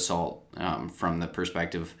things to assault from the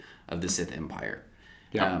perspective of the Sith Empire.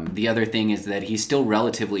 Yeah. The other thing is that he's still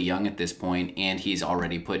relatively young at this point, and he's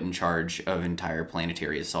already put in charge of entire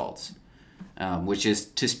planetary assaults, which is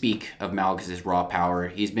to speak of Malgus' raw power.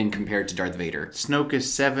 He's been compared to Darth Vader. Snoke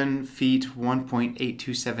is 7 feet,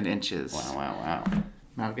 1.827 inches. Wow.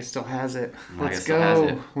 Malgus still has it. Let's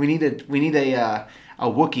go. We need a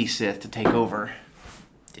Wookiee Sith to take over.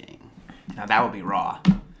 Dang. Now that would be raw.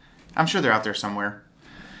 I'm sure they're out there somewhere.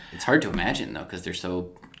 It's hard to imagine, though, because they're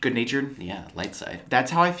so... good-natured? Yeah, light side.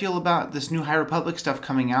 That's how I feel about this new High Republic stuff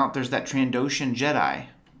coming out. There's that Trandoshan Jedi.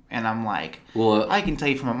 And I'm like, I can tell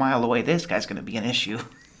you from a mile away, this guy's going to be an issue.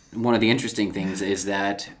 One of the interesting things is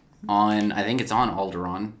that I think it's on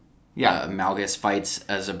Alderaan, Malgus fights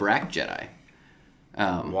as a Zabrak Jedi.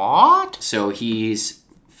 What? So he's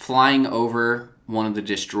flying over one of the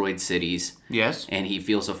destroyed cities. Yes. And he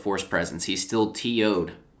feels a Force presence. He's still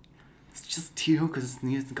TO'd. It's just TO because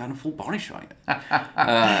he hasn't gotten a full body shot yet.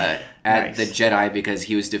 At the Jedi, because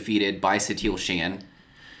he was defeated by Satele Shan.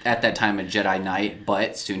 At that time, a Jedi Knight,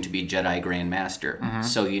 but soon to be Jedi Grand Master. Mm-hmm.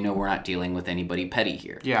 So we're not dealing with anybody petty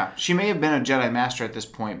here. Yeah, she may have been a Jedi Master at this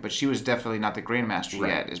point, but she was definitely not the Grand Master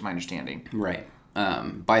yet, is my understanding. Right.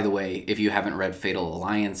 By the way, if you haven't read Fatal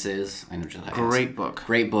Alliances, I know Jedi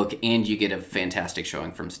Great book, and you get a fantastic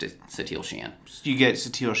showing from Satele Shan. You get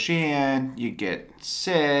Satele Shan, you get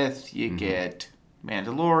Sith, you get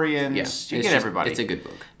Mandalorians, you get everybody. It's a good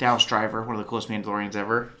book. Dallas Driver, one of the coolest Mandalorians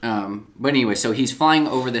ever. But anyway, so he's flying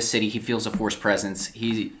over the city. He feels a Force presence.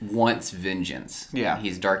 He wants vengeance. Yeah,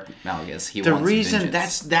 he's Dark Malgus. The reason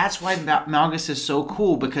that's why Malgus is so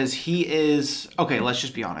cool, because he is let's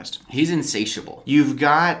just be honest. He's insatiable. You've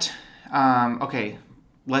got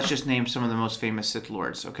let's just name some of the most famous Sith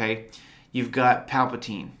Lords. Okay, you've got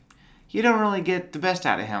Palpatine. You don't really get the best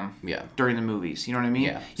out of him during the movies. You know what I mean?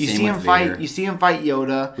 Yeah. You see him fight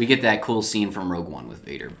Yoda. We get that cool scene from Rogue One with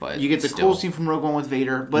Vader, but you get the cool scene from Rogue One with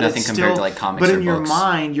Vader, but nothing compared to like comics or books. But in your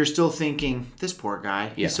mind, you're still thinking, this poor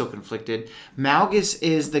guy, he's so conflicted. Malgus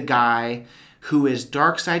is the guy who is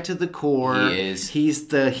dark side to the core. He is.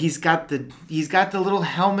 He's got the little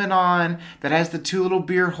helmet on that has the 2 little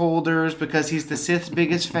beer holders because he's the Sith's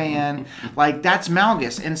biggest fan. Like, that's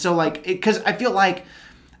Malgus. And so because I feel like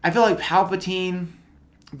Palpatine,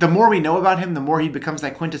 the more we know about him, the more he becomes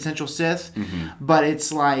that quintessential Sith. Mm-hmm. But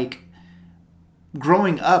it's like,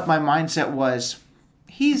 growing up, my mindset was,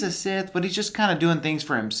 he's a Sith, but he's just kind of doing things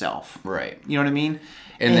for himself. Right. You know what I mean?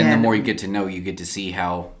 And then the more you get to know, you get to see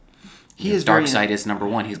how He is Darkseid is number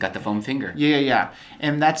one. He's got the foam finger. Yeah.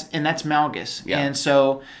 And that's Malgus. Yeah. And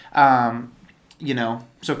so,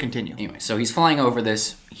 so continue. Anyway, so he's flying over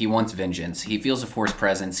this. He wants vengeance. He feels a Force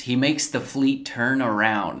presence. He makes the fleet turn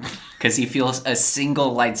around because he feels a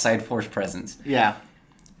single light side Force presence. Yeah.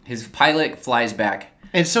 His pilot flies back.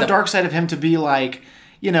 It's so Darkseid of him to be like,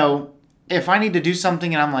 if I need to do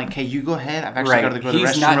something and I'm like, hey, you go ahead. I've actually got to go to the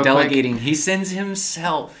restroom. He's not delegating. He sends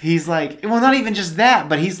himself. He's like, well, not even just that,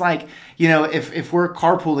 but he's like, if we're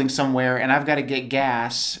carpooling somewhere and I've got to get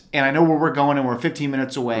gas and I know where we're going and we're 15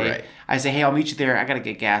 minutes away, right. I say, hey, I'll meet you there. I got to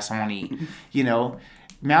get gas. I want to eat.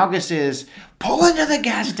 Malgus is, pull into the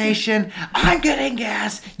gas station. I'm getting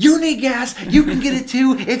gas. You need gas. You can get it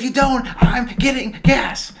too. If you don't, I'm getting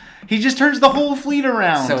gas. He just turns the whole fleet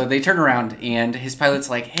around. So they turn around, and his pilot's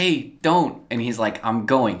like, hey, don't. And he's like, I'm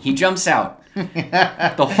going. He jumps out.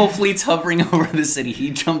 The whole fleet's hovering over the city.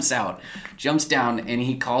 He jumps out, jumps down, and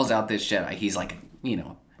he calls out this Jedi. He's like,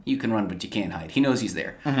 you can run, but you can't hide. He knows he's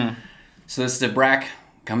there. Mm-hmm. So this Zabrak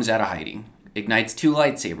comes out of hiding, ignites 2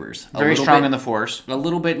 lightsabers. Very strong in the Force. A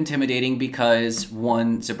little bit intimidating because,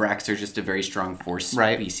 1, Zabraks are just a very strong Force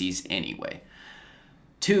species anyway.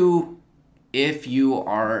 2... if you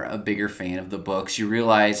are a bigger fan of the books, you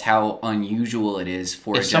realize how unusual it is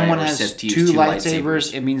for a Jedi or Sith to use 2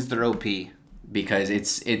 lightsabers. It means they're OP. Because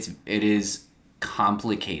it is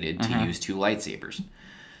complicated to use 2 lightsabers.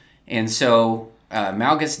 And so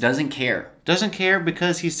Malgus doesn't care. Doesn't care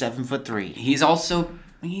because he's 7'3". He's also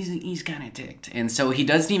he's kind of ticked. And so he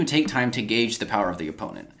doesn't even take time to gauge the power of the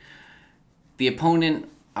opponent. The opponent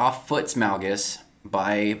off-foots Malgus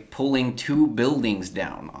by pulling 2 buildings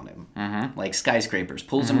down on him. Mm-hmm. Like skyscrapers,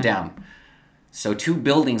 pulls him down. So 2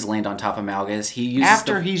 buildings land on top of Malgus. He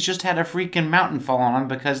uses he's just had a freaking mountain fall on him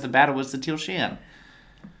because the battle was the Teal Shan.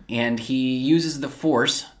 And he uses the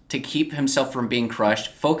Force to keep himself from being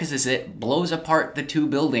crushed, focuses it, blows apart the 2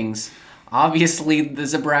 buildings. Obviously, the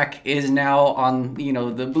Zabrak is now on,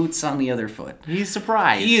 the boots on the other foot. He's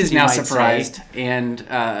surprised. He is now surprised. Say. And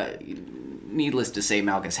needless to say,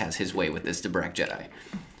 Malgus has his way with this Zabrak Jedi.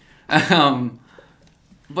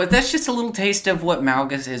 But that's just a little taste of what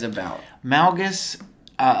Malgus is about. Malgus,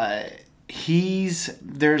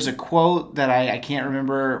 there's a quote that I can't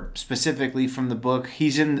remember specifically from the book.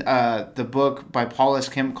 He's in the book by Paul S.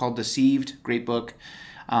 Kemp called Deceived. Great book.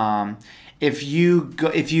 If you go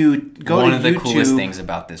one to YouTube, one of the coolest things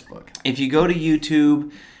about this book. If you go to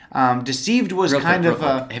YouTube, Deceived was kind of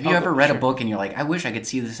a... Have you ever read a book and you're like, I wish I could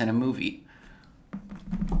see this in a movie?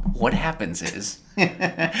 What happens is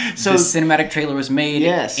so the cinematic trailer was made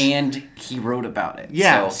and he wrote about it.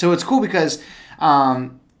 Yeah, so it's cool because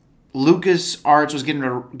LucasArts was getting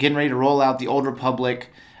ready to roll out the Old Republic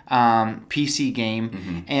PC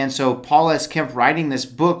game. And so Paul S. Kemp writing this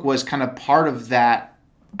book was kind of part of that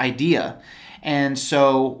idea. And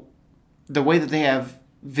so the way that they have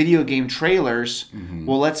video game trailers,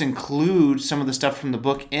 well, let's include some of the stuff from the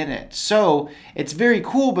book in it. So it's very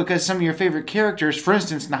cool because some of your favorite characters, for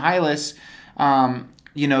instance, Nihilus,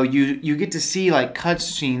 you get to see like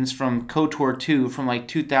cutscenes from KOTOR 2 from like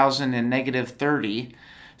 2000 and -30.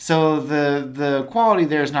 So the quality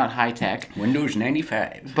there is not high tech. Windows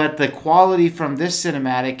 95. But the quality from this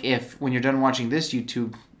cinematic, when you're done watching this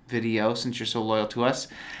YouTube video, since you're so loyal to us,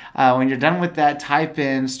 when you're done with that, type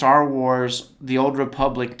in Star Wars The Old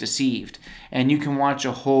Republic Deceived, and you can watch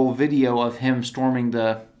a whole video of him storming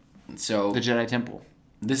the Jedi Temple.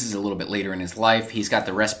 This is a little bit later in his life. He's got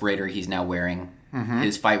the respirator he's now wearing.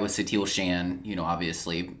 His fight with Satele Shan,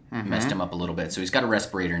 obviously messed him up a little bit. So he's got a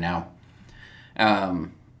respirator now.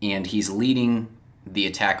 And he's leading the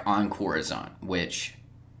attack on Coruscant, which,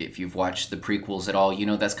 if you've watched the prequels at all,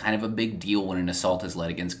 that's kind of a big deal when an assault is led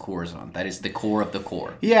against Coruscant. That is the core of the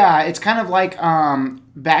core. Yeah, it's kind of like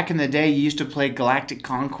back in the day, you used to play Galactic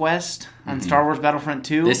Conquest on Star Wars Battlefront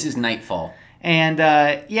 2. This is Nightfall. And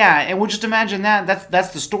and we'll just imagine that's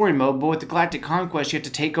the story mode. But with the Galactic Conquest, you have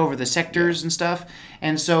to take over the sectors and stuff.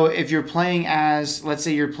 And so if you're playing as, let's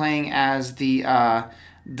say you're playing as the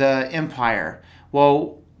Empire,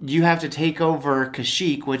 well, you have to take over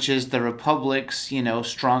Kashyyyk, which is the Republic's,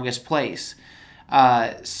 strongest place.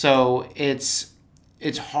 So it's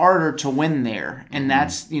harder to win there, and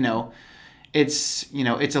that's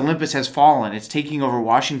it's Olympus Has Fallen. It's taking over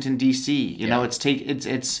Washington D.C.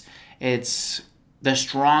 It's the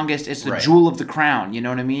strongest. It's the jewel of the crown. You know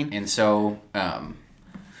what I mean? And so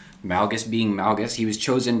Malgus being Malgus, he was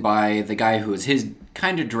chosen by the guy who was his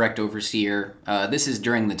kind of direct overseer. This is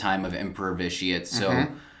during the time of Emperor Vitiate, so.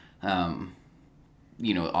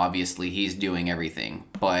 Obviously he's doing everything,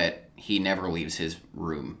 but he never leaves his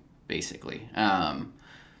room, basically.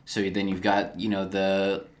 So then you've got,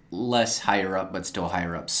 the less higher up, but still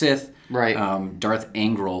higher up Sith. Right. Darth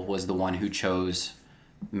Angral was the one who chose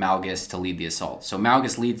Malgus to lead the assault. So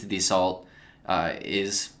Malgus leads the assault,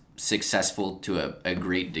 is successful to a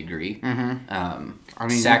great degree.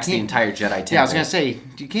 Sacks the entire Jedi Temple. Yeah, I was gonna say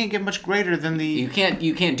you can't get much greater than the. You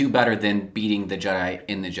can't do better than beating the Jedi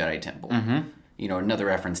in the Jedi Temple. Another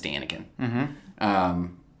reference to Anakin.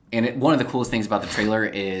 And one of the coolest things about the trailer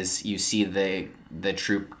is you see the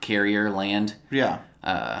troop carrier land. Yeah.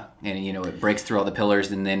 And it breaks through all the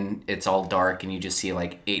pillars, and then it's all dark, and you just see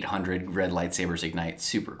like 800 red lightsabers ignite.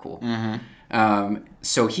 Super cool.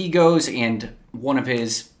 So he goes, and one of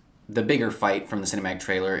the bigger fight from the cinematic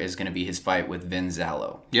trailer is going to be his fight with Vin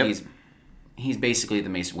Zalo. Yep. He's basically the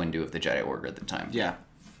Mace Windu of the Jedi Order at the time. Yeah.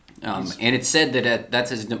 And it's said that that's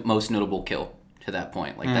his most notable kill to that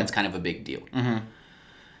point. Like, that's kind of a big deal.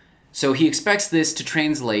 So he expects this to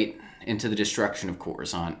translate into the destruction of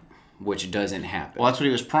Coruscant, which doesn't happen. Well, that's what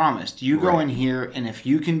he was promised. You go in here, and if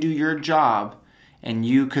you can do your job, and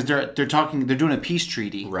because they're doing a peace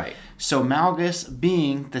treaty, right? So Malgus,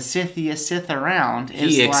 being the Sithiest Sith around,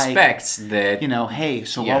 he expects that hey,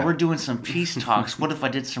 so while we're doing some peace talks, what if I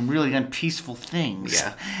did some really unpeaceful things?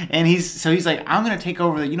 Yeah. And he's like, I'm gonna take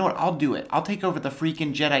over you know what? I'll do it. I'll take over the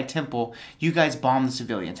freaking Jedi Temple. You guys bomb the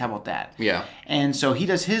civilians. How about that? Yeah. And so he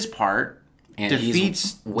does his part. And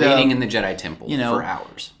defeats he's waiting in the Jedi Temple for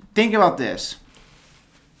hours. Think about this.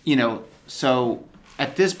 So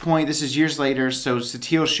at this point, this is years later, so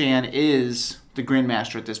Satele Shan is the Grand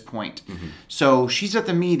Master at this point. So she's at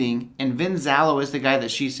the meeting, and Vin Zalo is the guy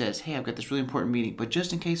that she says, hey, I've got this really important meeting, but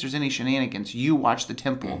just in case there's any shenanigans, you watch the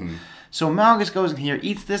temple. So Malgus goes in here,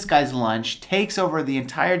 eats this guy's lunch, takes over the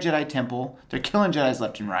entire Jedi Temple. They're killing Jedis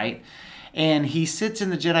left and right. And he sits in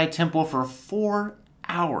the Jedi Temple for 4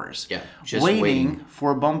 hours. Yeah, just waiting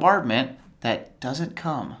for a bombardment that doesn't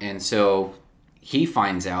come. And so he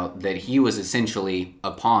finds out that he was essentially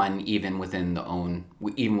a pawn even within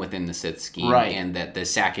the Sith scheme, right? And that the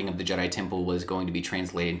sacking of the Jedi Temple was going to be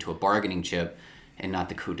translated into a bargaining chip and not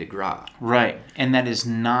the coup de grace. Right, and that is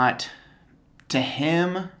not to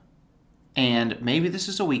him, and maybe this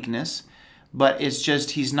is a weakness, but it's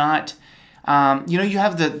just he's not. You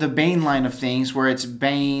have the Bane line of things where it's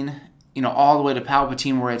Bane, all the way to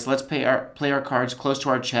Palpatine, where it's let's play our cards close to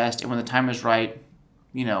our chest, and when the time is right,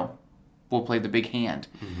 we'll play the big hand.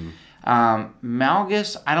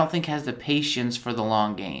 Malgus, I don't think, has the patience for the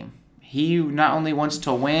long game. He not only wants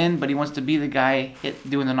to win, but he wants to be the guy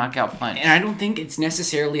doing the knockout punch. And I don't think it's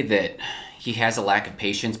necessarily that he has a lack of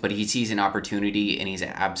patience, but he sees an opportunity, and he's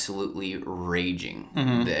absolutely raging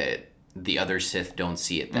that the other Sith don't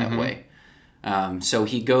see it that way. So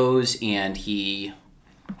he goes and he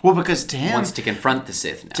because to him wants to confront the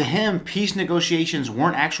Sith now. To him, peace negotiations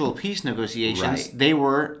weren't actual peace negotiations. Right. They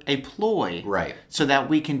were a ploy. Right. So that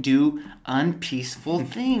we can do unpeaceful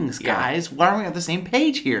things, guys. Why aren't we on the same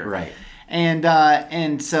page here? Right.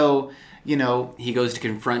 And so, he goes to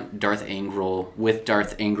confront Darth Angral. With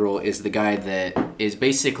Darth Angral is the guy that is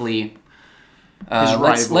basically his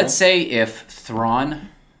rival. Let's say if Thrawn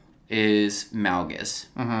is Malgus.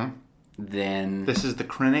 Then this is the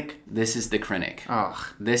Krennic? This is the Krennic. Ugh.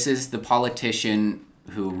 This is the politician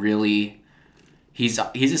who really... He's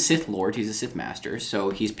a Sith Lord. He's a Sith Master.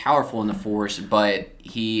 So he's powerful in the Force, but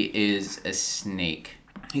he is a snake.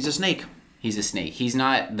 He's a snake. He's a snake. He's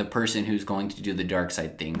not the person who's going to do the dark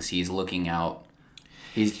side things. He's looking out.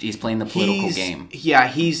 He's playing the political game. Yeah,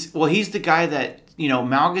 he's the guy that...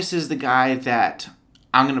 Malgus is the guy that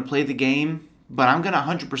I'm going to play the game, but I'm going to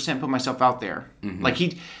 100% put myself out there.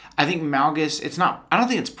 I think Malgus, I don't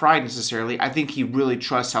think it's pride necessarily. I think he really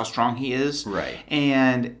trusts how strong he is. Right.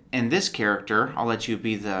 And this character, I'll let you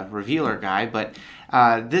be the revealer guy, but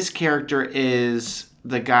this character is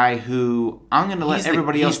the guy who I'm going to let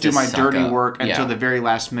everybody else do my dirty work until the very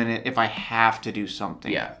last minute if I have to do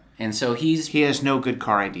something. Yeah. And so he has no good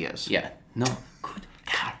car ideas. Yeah. No good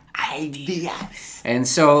car ideas. And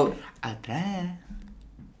so...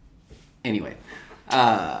 Anyway...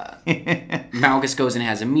 Malgus goes and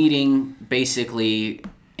has a meeting. Basically,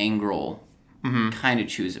 Angral kind of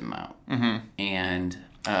chews him out. And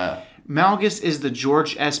Malgus is the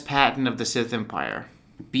George S. Patton of the Sith Empire.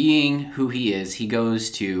 Being who he is, he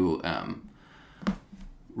goes to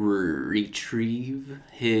retrieve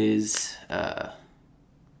his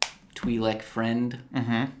Twi'lek friend.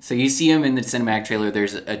 So you see him in the cinematic trailer.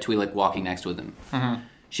 There's a Twi'lek walking next with him.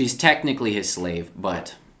 She's technically his slave,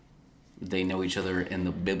 but... they know each other in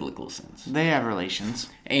the biblical sense. They have relations.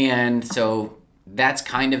 And so that's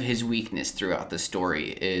kind of his weakness throughout the story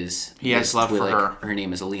is he has love for her. Her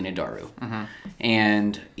name is Alina Daru.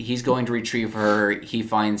 And he's going to retrieve her. He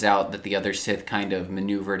finds out that the other Sith kind of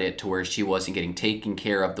maneuvered it to where she wasn't getting taken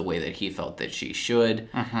care of the way that he felt that she should.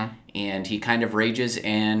 And he kind of rages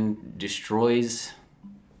and destroys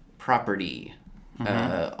property.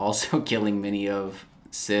 Also killing many of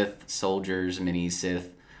Sith soldiers, many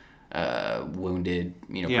Sith wounded,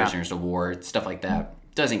 prisoners of war, stuff like that.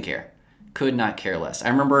 Doesn't care. Could not care less. I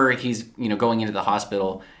remember he's, going into the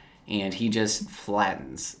hospital and he just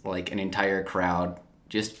flattens like an entire crowd,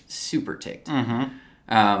 just super ticked.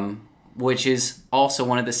 Which is also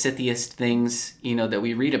one of the Sithiest things, that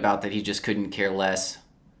we read about, that he just couldn't care less,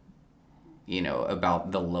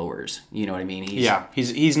 about the lowers. You know what I mean? He's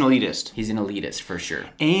an elitist. He's an elitist for sure.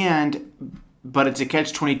 But it's a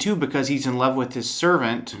catch-22 because he's in love with his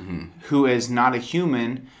servant, who is not a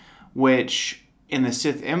human, which in the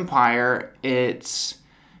Sith Empire,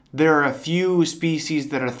 there are a few species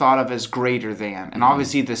that are thought of as greater than. And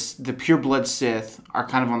obviously the pure-blood Sith are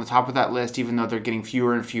kind of on the top of that list, even though they're getting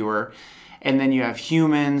fewer and fewer. And then you have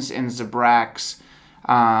humans and Zabraks.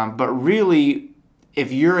 But really,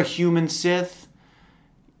 if you're a human Sith,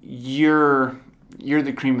 you're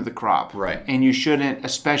the cream of the crop. Right. And you shouldn't,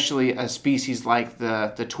 especially a species like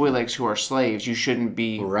the Twi'leks who are slaves, you shouldn't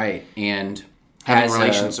be right. And having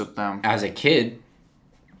relations with them. As a kid,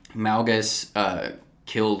 Malgus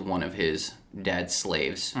killed one of his dad's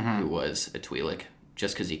slaves, who was a Twi'lek,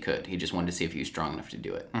 just because he could. He just wanted to see if he was strong enough to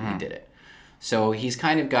do it. He did it. So he's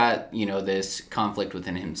kind of got, this conflict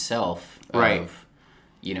within himself of, right.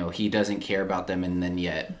 He doesn't care about them, and then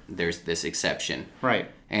yet there's this exception. Right.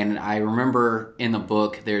 And I remember in the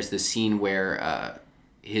book, there's this scene where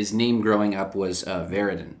his name growing up was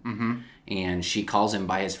Veridon. And she calls him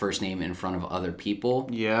by his first name in front of other people.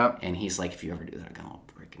 Yeah. And he's like, if you ever do that, I'll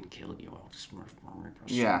freaking kill you. I'll just...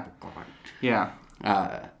 Yeah. Yeah.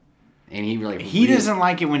 And he really... He doesn't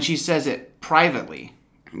like it when she says it privately.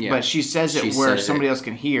 Yeah. But she says it where somebody else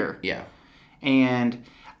can hear. Yeah. And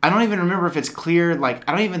I don't even remember if it's clear. Like,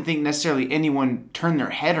 I don't even think necessarily anyone turned their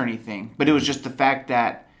head or anything. But it was just the fact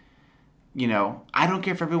that, I don't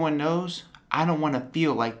care if everyone knows. I don't want to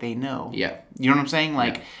feel like they know. Yeah. You know what I'm saying?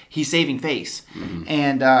 Like, he's saving face.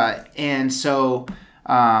 And so,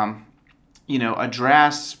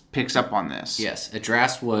 Adras picks up on this. Yes.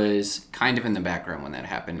 Adras was kind of in the background when that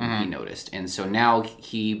happened. He noticed. And so now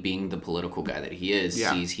he, being the political guy that he is,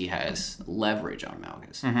 sees he has leverage on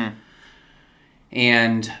Malgus.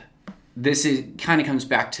 And this kind of comes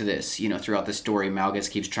back to this. Throughout the story,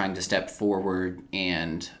 Malgus keeps trying to step forward,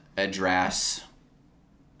 and Adras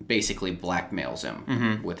basically blackmails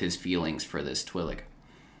him with his feelings for this Twi'lek.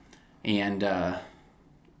 And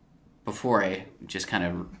before I just kind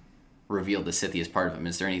of reveal the Sithiest part of him,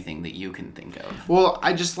 is there anything that you can think of? Well,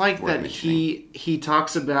 I just like that he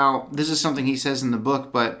talks about, this is something he says in the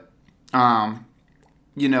book, but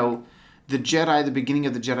the Jedi, the beginning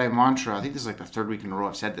of the Jedi mantra, I think this is like the third week in a row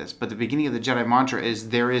I've said this, but the beginning of the Jedi mantra is,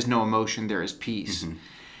 there is no emotion, there is peace.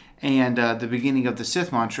 And the beginning of the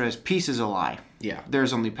Sith mantra is, peace is a lie. Yeah.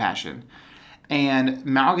 There's only passion. And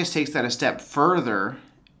Malgus takes that a step further,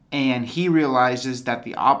 and he realizes that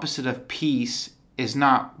the opposite of peace is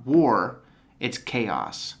not war, it's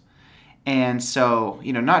chaos. And so,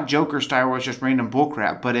 not Joker style where it's just random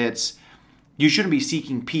bullcrap, but it's, you shouldn't be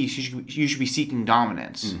seeking peace, you should be seeking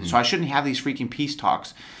dominance. So I shouldn't have these freaking peace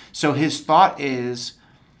talks. So his thought is,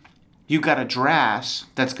 you've got a Dras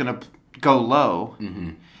that's going to go low,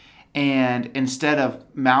 and instead of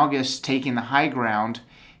Malgus taking the high ground,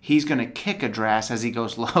 he's going to kick a Dras as he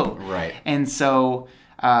goes low. Right. And so,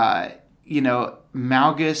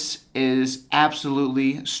 Malgus is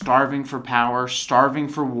absolutely starving for power, starving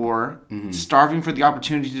for war, starving for the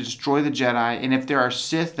opportunity to destroy the Jedi. And if there are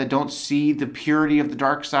Sith that don't see the purity of the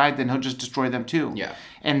dark side, then he'll just destroy them too. Yeah.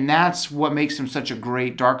 And that's what makes him such a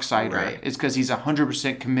great Darksider, right. is because he's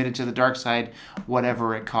 100% committed to the dark side,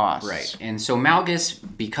 whatever it costs. Right. And so Malgus,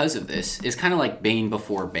 because of this, is kind of like Bane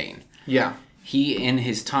before Bane. Yeah. He, in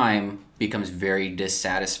his time, becomes very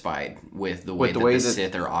dissatisfied with the way that the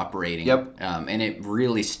Sith are operating. Yep. And it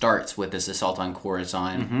really starts with this assault on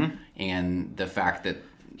Coruscant and the fact that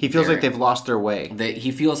he feels like they've lost their way. That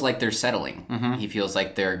he feels like they're settling. He feels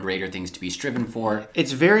like there are greater things to be striven for.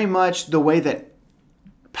 It's very much the way that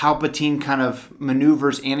Palpatine kind of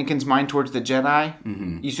maneuvers Anakin's mind towards the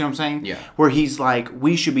Jedi. You see what I'm saying? Yeah. Where he's like,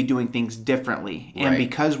 we should be doing things differently. And right.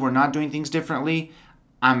 because we're not doing things differently,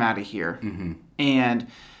 I'm out of here. And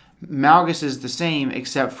Malgus is the same,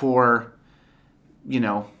 except for,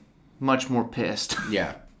 much more pissed.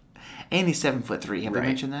 Yeah. And he's 7'3". Have I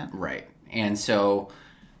mentioned that? Right. And so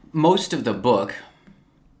most of the book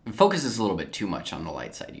focuses a little bit too much on the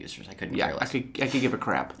light side users. I couldn't care less. I could give a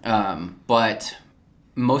crap. But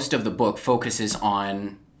most of the book focuses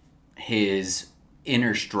on his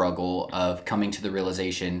inner struggle of coming to the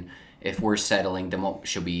realization, if we're settling, then what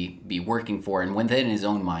should we be working for? And within his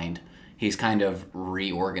own mind, he's kind of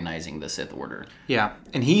reorganizing the Sith Order. Yeah,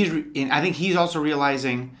 and I think he's also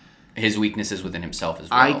realizing his weaknesses within himself as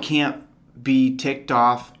well. I can't be ticked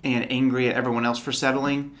off and angry at everyone else for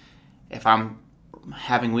settling if I'm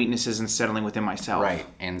having weaknesses and settling within myself. Right,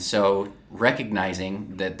 and so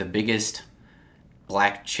recognizing that the biggest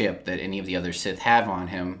black chip that any of the other Sith have on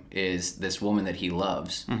him is this woman that he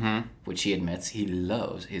loves, which he admits he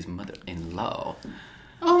loves, his mother-in-law.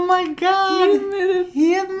 Oh my God!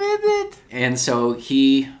 He admitted. And so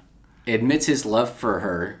he admits his love for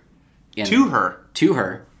her. To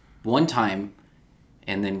her. One time,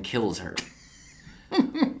 and then kills her.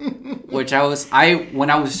 Which when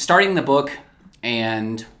I was starting the book,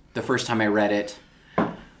 and the first time I read it,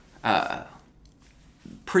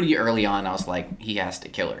 pretty early on, I was like, he has to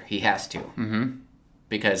kill her. He has to. Mm-hmm.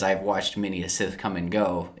 Because I've watched many a Sith come and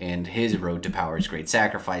go, and his road to power is great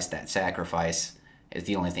sacrifice. That sacrifice is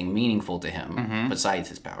the only thing meaningful to him, besides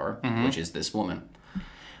his power, which is this woman.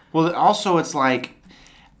 Well, also, it's like,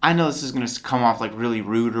 I know this is going to come off like really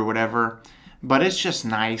rude or whatever, but it's just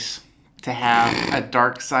nice to have a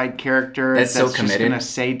dark side character that's so committed. Just going to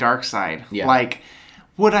say dark side. Yeah. Like,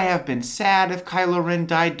 would I have been sad if Kylo Ren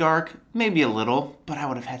died dark? Maybe a little, but I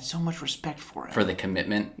would have had so much respect for him. For the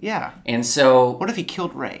commitment. Yeah. And so... What if he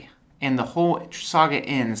killed Rey and the whole saga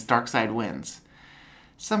ends, dark side wins?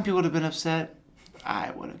 Some people would have been upset.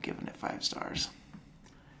 I would have given it 5 stars.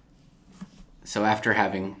 So after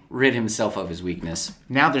having rid himself of his weakness...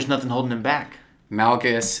 Now there's nothing holding him back.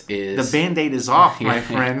 Malgus is... The Band-Aid is off, my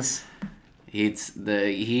friends.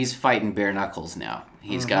 He's fighting bare knuckles now.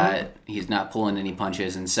 He's not pulling any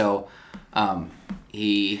punches, and so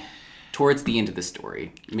he, towards the end of the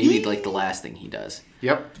story, maybe like the last thing he does.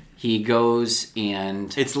 Yep. He goes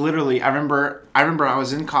and it's literally. I remember I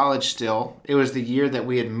was in college still. It was the year that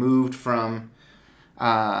we had moved from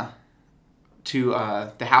to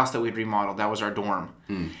the house that we'd remodeled. That was our dorm,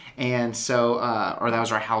 and so or that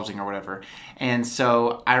was our housing or whatever. And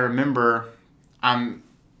so I remember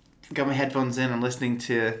got my headphones in. I'm listening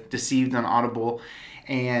to Deceived on Audible,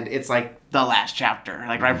 and it's like the last chapter,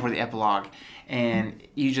 like right before the epilogue, and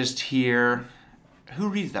you just hear, who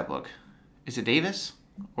reads that book? Is it Davis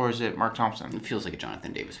or is it Mark Thompson? It feels like a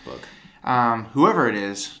Jonathan Davis book. Whoever it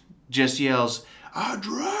is just yells,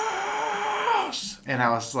 "Address!" And I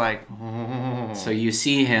was like, oh. So you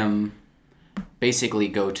see him basically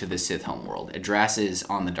go to the Sith homeworld. Address is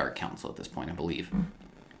on the Dark Council at this point, I believe.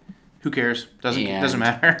 Who cares? Doesn't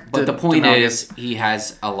matter. But the point is, he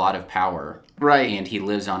has a lot of power. Right. And he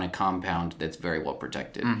lives on a compound that's very well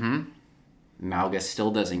protected. Mm-hmm. Malgus still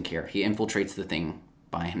doesn't care. He infiltrates the thing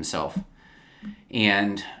by himself.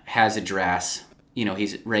 And has Address,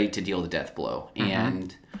 he's ready to deal the death blow. Mm-hmm.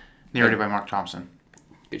 And narrated by Mark Thompson.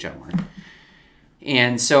 Good job, Mark.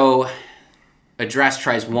 And so Address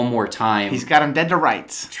tries one more time. He's got him dead to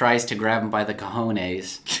rights. Tries to grab him by the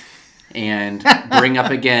cojones. And bring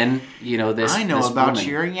up again, this. I know this about woman.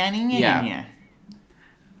 your yanny. Yeah.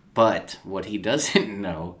 But what he doesn't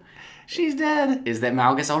know, she's dead, is that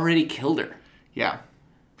Malgus already killed her. Yeah,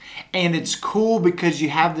 and it's cool because you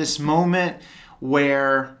have this moment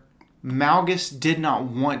where Malgus did not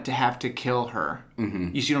want to have to kill her.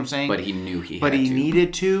 Mm-hmm. You see what I'm saying? But he knew he. But he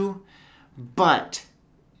needed to. But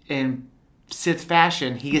in Sith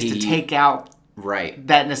fashion, he gets to take out. Right.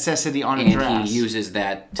 That necessity on Address. And he uses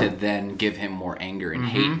that to then give him more anger and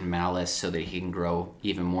hate and malice so that he can grow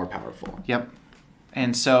even more powerful. Yep.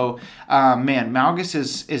 And so,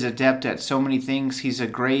 Malgus is adept at so many things. He's a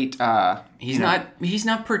great... He's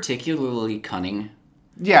not particularly cunning.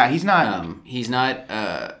 Yeah, he's not... He's not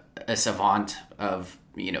a savant of,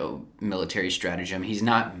 military stratagem. He's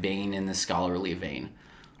not Bane in the scholarly vein.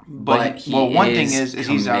 But one thing is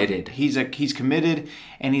committed. he's committed,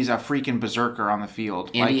 and he's a freaking berserker on the field.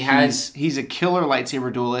 And he's a killer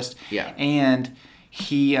lightsaber duelist. Yeah, and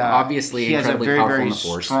he obviously he incredibly has a very powerful very in the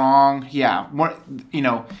Force. Strong. Yeah,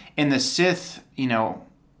 in the Sith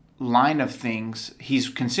line of things, he's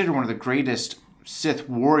considered one of the greatest Sith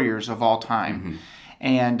warriors of all time. Mm-hmm.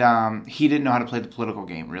 And he didn't know how to play the political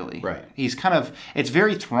game really. Right. He's it's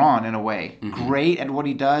very Thrawn in a way. Mm-hmm. Great at what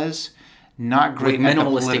he does. Not great with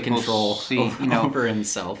minimalistic control over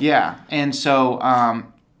himself. Yeah, and so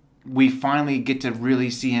we finally get to really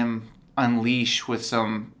see him unleash with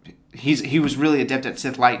some. He was really adept at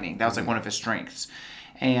Sith lightning. That was like one of his strengths,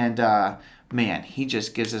 and man, he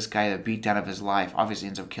just gives this guy the beatdown of his life. Obviously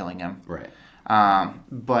ends up killing him. Right.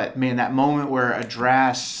 But man, that moment where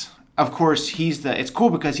Adras, of course, it's cool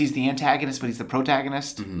because he's the antagonist, but he's the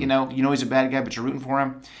protagonist. Mm-hmm. You know he's a bad guy, but you're rooting for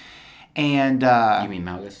him. And you mean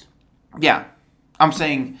Malgus? Yeah, I'm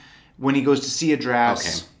saying when he goes to see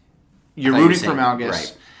Adras, you're rooting for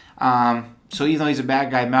Malgus. Right. So even though he's a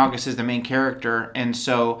bad guy, Malgus is the main character, and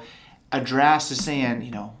so Adras is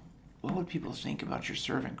saying, what would people think about your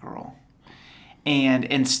servant girl? And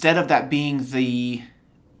instead of that being the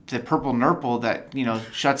purple nurple that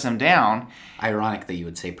shuts him down. Ironic that you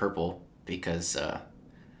would say purple because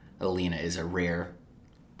Alina is a rare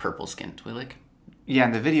purple-skinned Twi'lek. Yeah,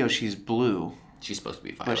 in the video she's blue. She's supposed to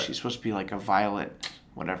be violet. But she's supposed to be like a violet,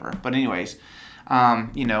 whatever. But anyways,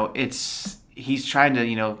 he's trying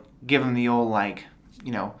to give him the old flick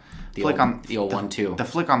on the old 1-2. The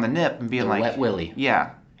flick on the nip and being like wet willy.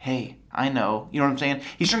 Yeah, hey, I know. You know what I'm saying?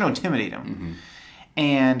 He's trying to intimidate him. Mm-hmm.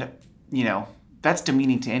 And that's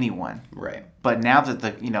demeaning to anyone. Right. But now that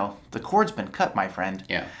the cord's been cut, my friend.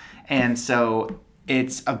 Yeah. And so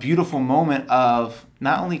it's a beautiful moment of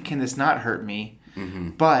not only can this not hurt me, mm-hmm.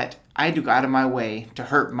 but I do go out of my way to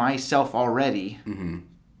hurt myself already, mm-hmm.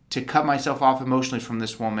 to cut myself off emotionally from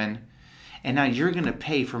this woman, and now you're going to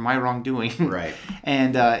pay for my wrongdoing. Right.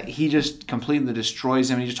 And he just completely destroys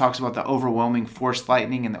him. He just talks about the overwhelming force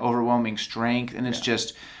lightning and the overwhelming strength, and it's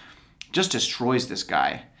just destroys this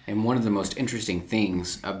guy. And one of the most interesting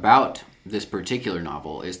things about this particular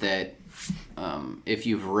novel is that if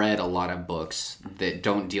you've read a lot of books that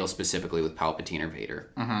don't deal specifically with Palpatine or Vader,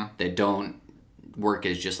 mm-hmm. that don't work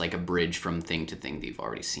as just like a bridge from thing to thing that you've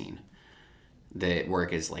already seen, that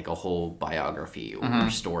work as like a whole biography or mm-hmm.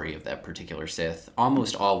 story of that particular Sith,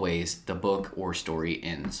 almost always the book or story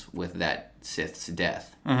ends with that Sith's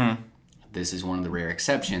death. Mm-hmm. This is one of the rare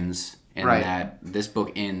exceptions, and that this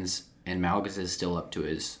book ends and Malgus is still up to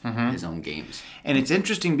his own games. And it's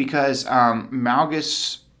interesting because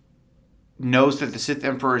Malgus knows that the Sith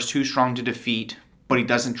Emperor is too strong to defeat, but he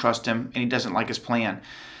doesn't trust him and he doesn't like his plan.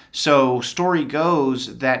 So story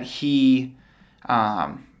goes that he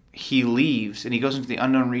leaves and he goes into the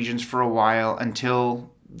unknown regions for a while until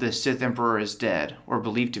the Sith Emperor is dead or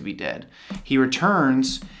believed to be dead. He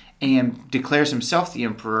returns and declares himself the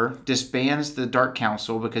Emperor, disbands the Dark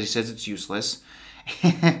Council because he says it's useless.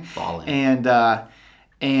 And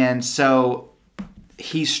so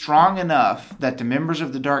he's strong enough that the members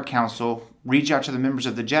of the Dark Council reach out to the members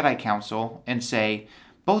of the Jedi Council and say,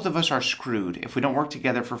 both of us are screwed if we don't work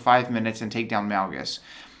together for 5 minutes and take down Malgus.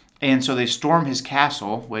 And so they storm his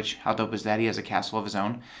castle, which, how dope is that? He has a castle of his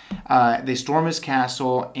own. They storm his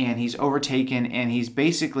castle, and he's overtaken, and he's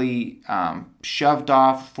basically shoved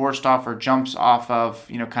off, forced off, or jumps off of,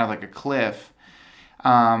 kind of like a cliff.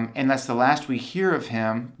 And that's the last we hear of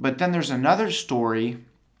him. But then there's another story.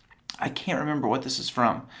 I can't remember what this is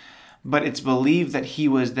from. But it's believed that he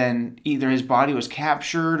was then, either his body was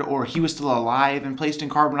captured or he was still alive and placed in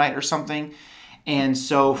carbonite or something. And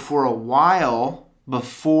so for a while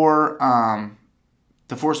before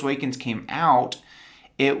The Force Awakens came out,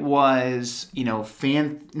 it was,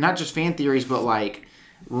 not just fan theories, but like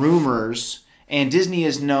rumors. And Disney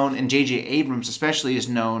is known, and J.J. Abrams especially is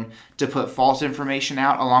known to put false information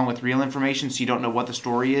out along with real information so you don't know what the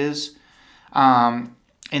story is.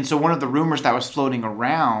 And so one of the rumors that was floating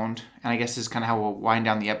around, and I guess this is kind of how we'll wind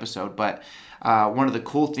down the episode, but one of the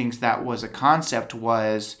cool things that was a concept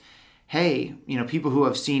was, hey, people who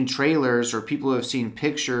have seen trailers or people who have seen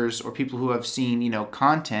pictures or people who have seen,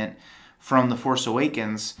 content from The Force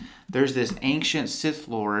Awakens, there's this ancient Sith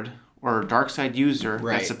Lord or dark side user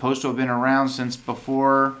that's supposed to have been around since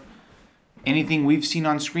before anything we've seen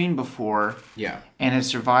on screen before. Yeah. And has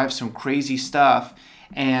survived some crazy stuff.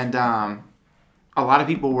 And a lot of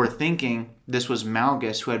people were thinking this was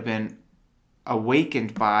Malgus who had been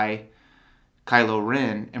awakened by Kylo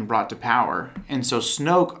Ren and brought to power. And so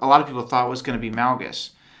Snoke, a lot of people thought was going to be Malgus,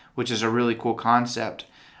 which is a really cool concept.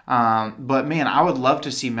 But man, I would love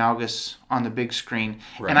to see Malgus on the big screen.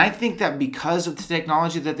 Right. And I think that because of the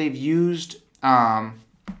technology that they've used, man,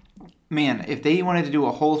 if they wanted to do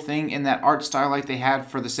a whole thing in that art style like they had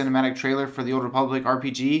for the cinematic trailer for the Old Republic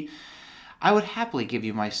RPG, I would happily give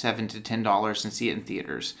you my $7 to $10 and see it in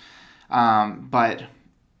theaters. But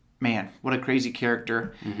man, what a crazy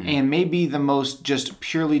character. Mm-hmm. And maybe the most just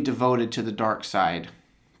purely devoted to the dark side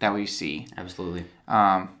that we see. Absolutely.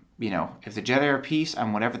 If the Jedi are peace,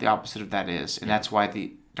 I'm whatever the opposite of that is. And that's why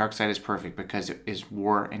the dark side is perfect, because it is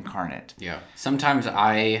war incarnate. Yeah. Sometimes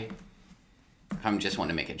I'm just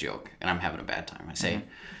wanting to make a joke, and I'm having a bad time. I say,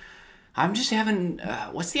 I'm just having,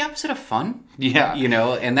 what's the opposite of fun? Yeah. You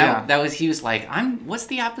know, and that was, he was like, what's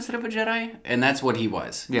the opposite of a Jedi? And that's what he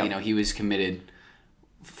was. Yeah. You know, he was committed,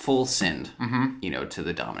 full send, you know, to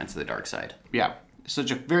the dominance of the dark side. Yeah.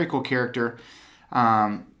 Such a very cool character.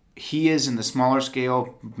 He is in the smaller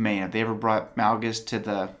scale. Man, if they ever brought Malgus to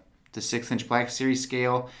the 6-inch Black Series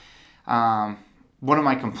scale. One of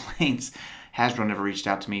my complaints, Hasbro never reached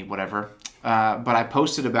out to me, whatever. But I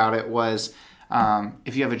posted about it was,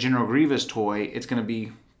 if you have a General Grievous toy, it's going to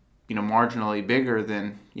be, you know, marginally bigger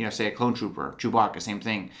than, you know, say a Clone Trooper, Chewbacca, same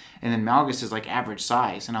thing. And then Malgus is like average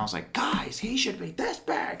size. And I was like, guys, he should be this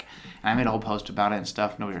big. And I made a whole post about it and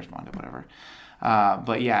stuff. Nobody responded, whatever.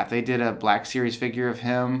 But yeah, if they did a Black Series figure of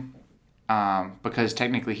him, because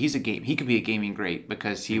technically he could be a gaming great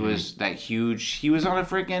because he was that huge. He was on a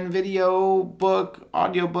freaking video book,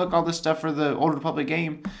 audio book, all this stuff for the Old Republic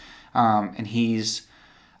game. And he's,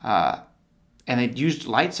 and they used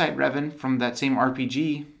Lightside Revan from that same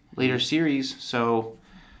RPG later series. So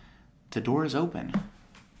the door is open.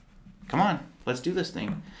 Come on, let's do this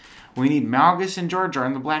thing. We need Malgus and Jar Jar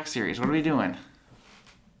in the Black Series. What are we doing?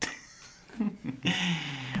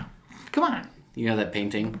 Come on. You know that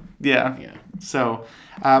painting? Yeah. So,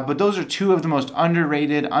 but those are two of the most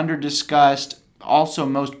underrated, under-discussed, also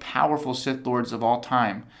most powerful Sith Lords of all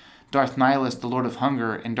time. Darth Nihilus, the Lord of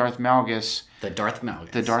Hunger, and Darth Malgus. The Darth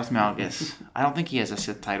Malgus. I don't think he has a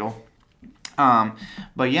Sith title.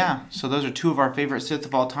 But yeah, so those are two of our favorite Sith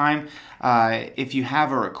of all time. If you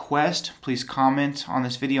have a request, please comment on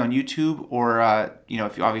this video on YouTube, or you know,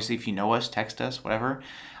 if you know us, text us, whatever.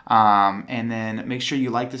 And then make sure you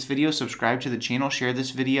like this video, subscribe to the channel, share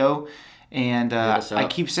this video, and I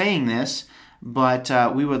keep saying this,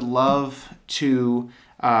 but we would love to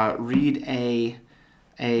read a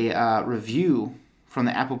review from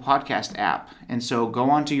the Apple Podcast app. And so go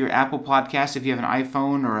onto your Apple Podcast if you have an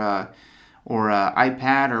iPhone or a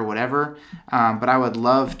iPad or whatever. But I would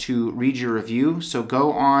love to read your review. So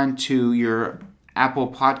go on to your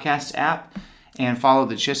Apple Podcasts app and follow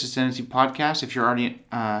the Chiss Ascendancy podcast if you're already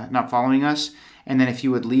not following us. And then if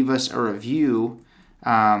you would leave us a review,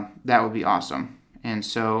 that would be awesome. And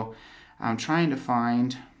so I'm trying to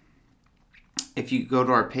find, if you go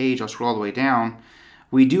to our page, I'll scroll all the way down.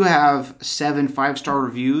 We do have 7 5-star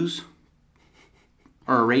reviews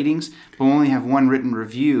or ratings, but we only have one written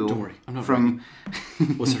review. Don't worry, I'm not from.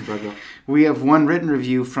 What's your brother? We have one written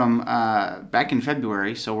review from back in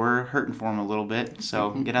February, so we're hurting for him a little bit. So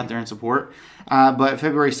get out there and support. But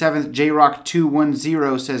February 7th,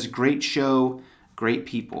 JRock210 says, "Great show, great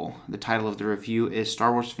people." The title of the review is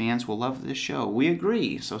 "Star Wars Fans Will Love This Show." We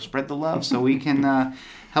agree, so spread the love so we can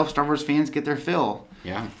help Star Wars fans get their fill.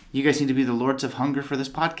 Yeah. You guys need to be the Lords of Hunger for this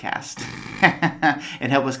podcast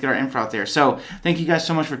and help us get our info out there. So thank you guys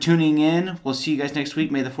so much for tuning in. We'll see you guys next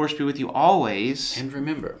week. May the Force be with you always. And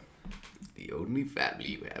remember, the only family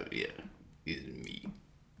you have here is me.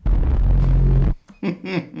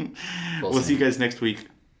 We'll see you guys next week.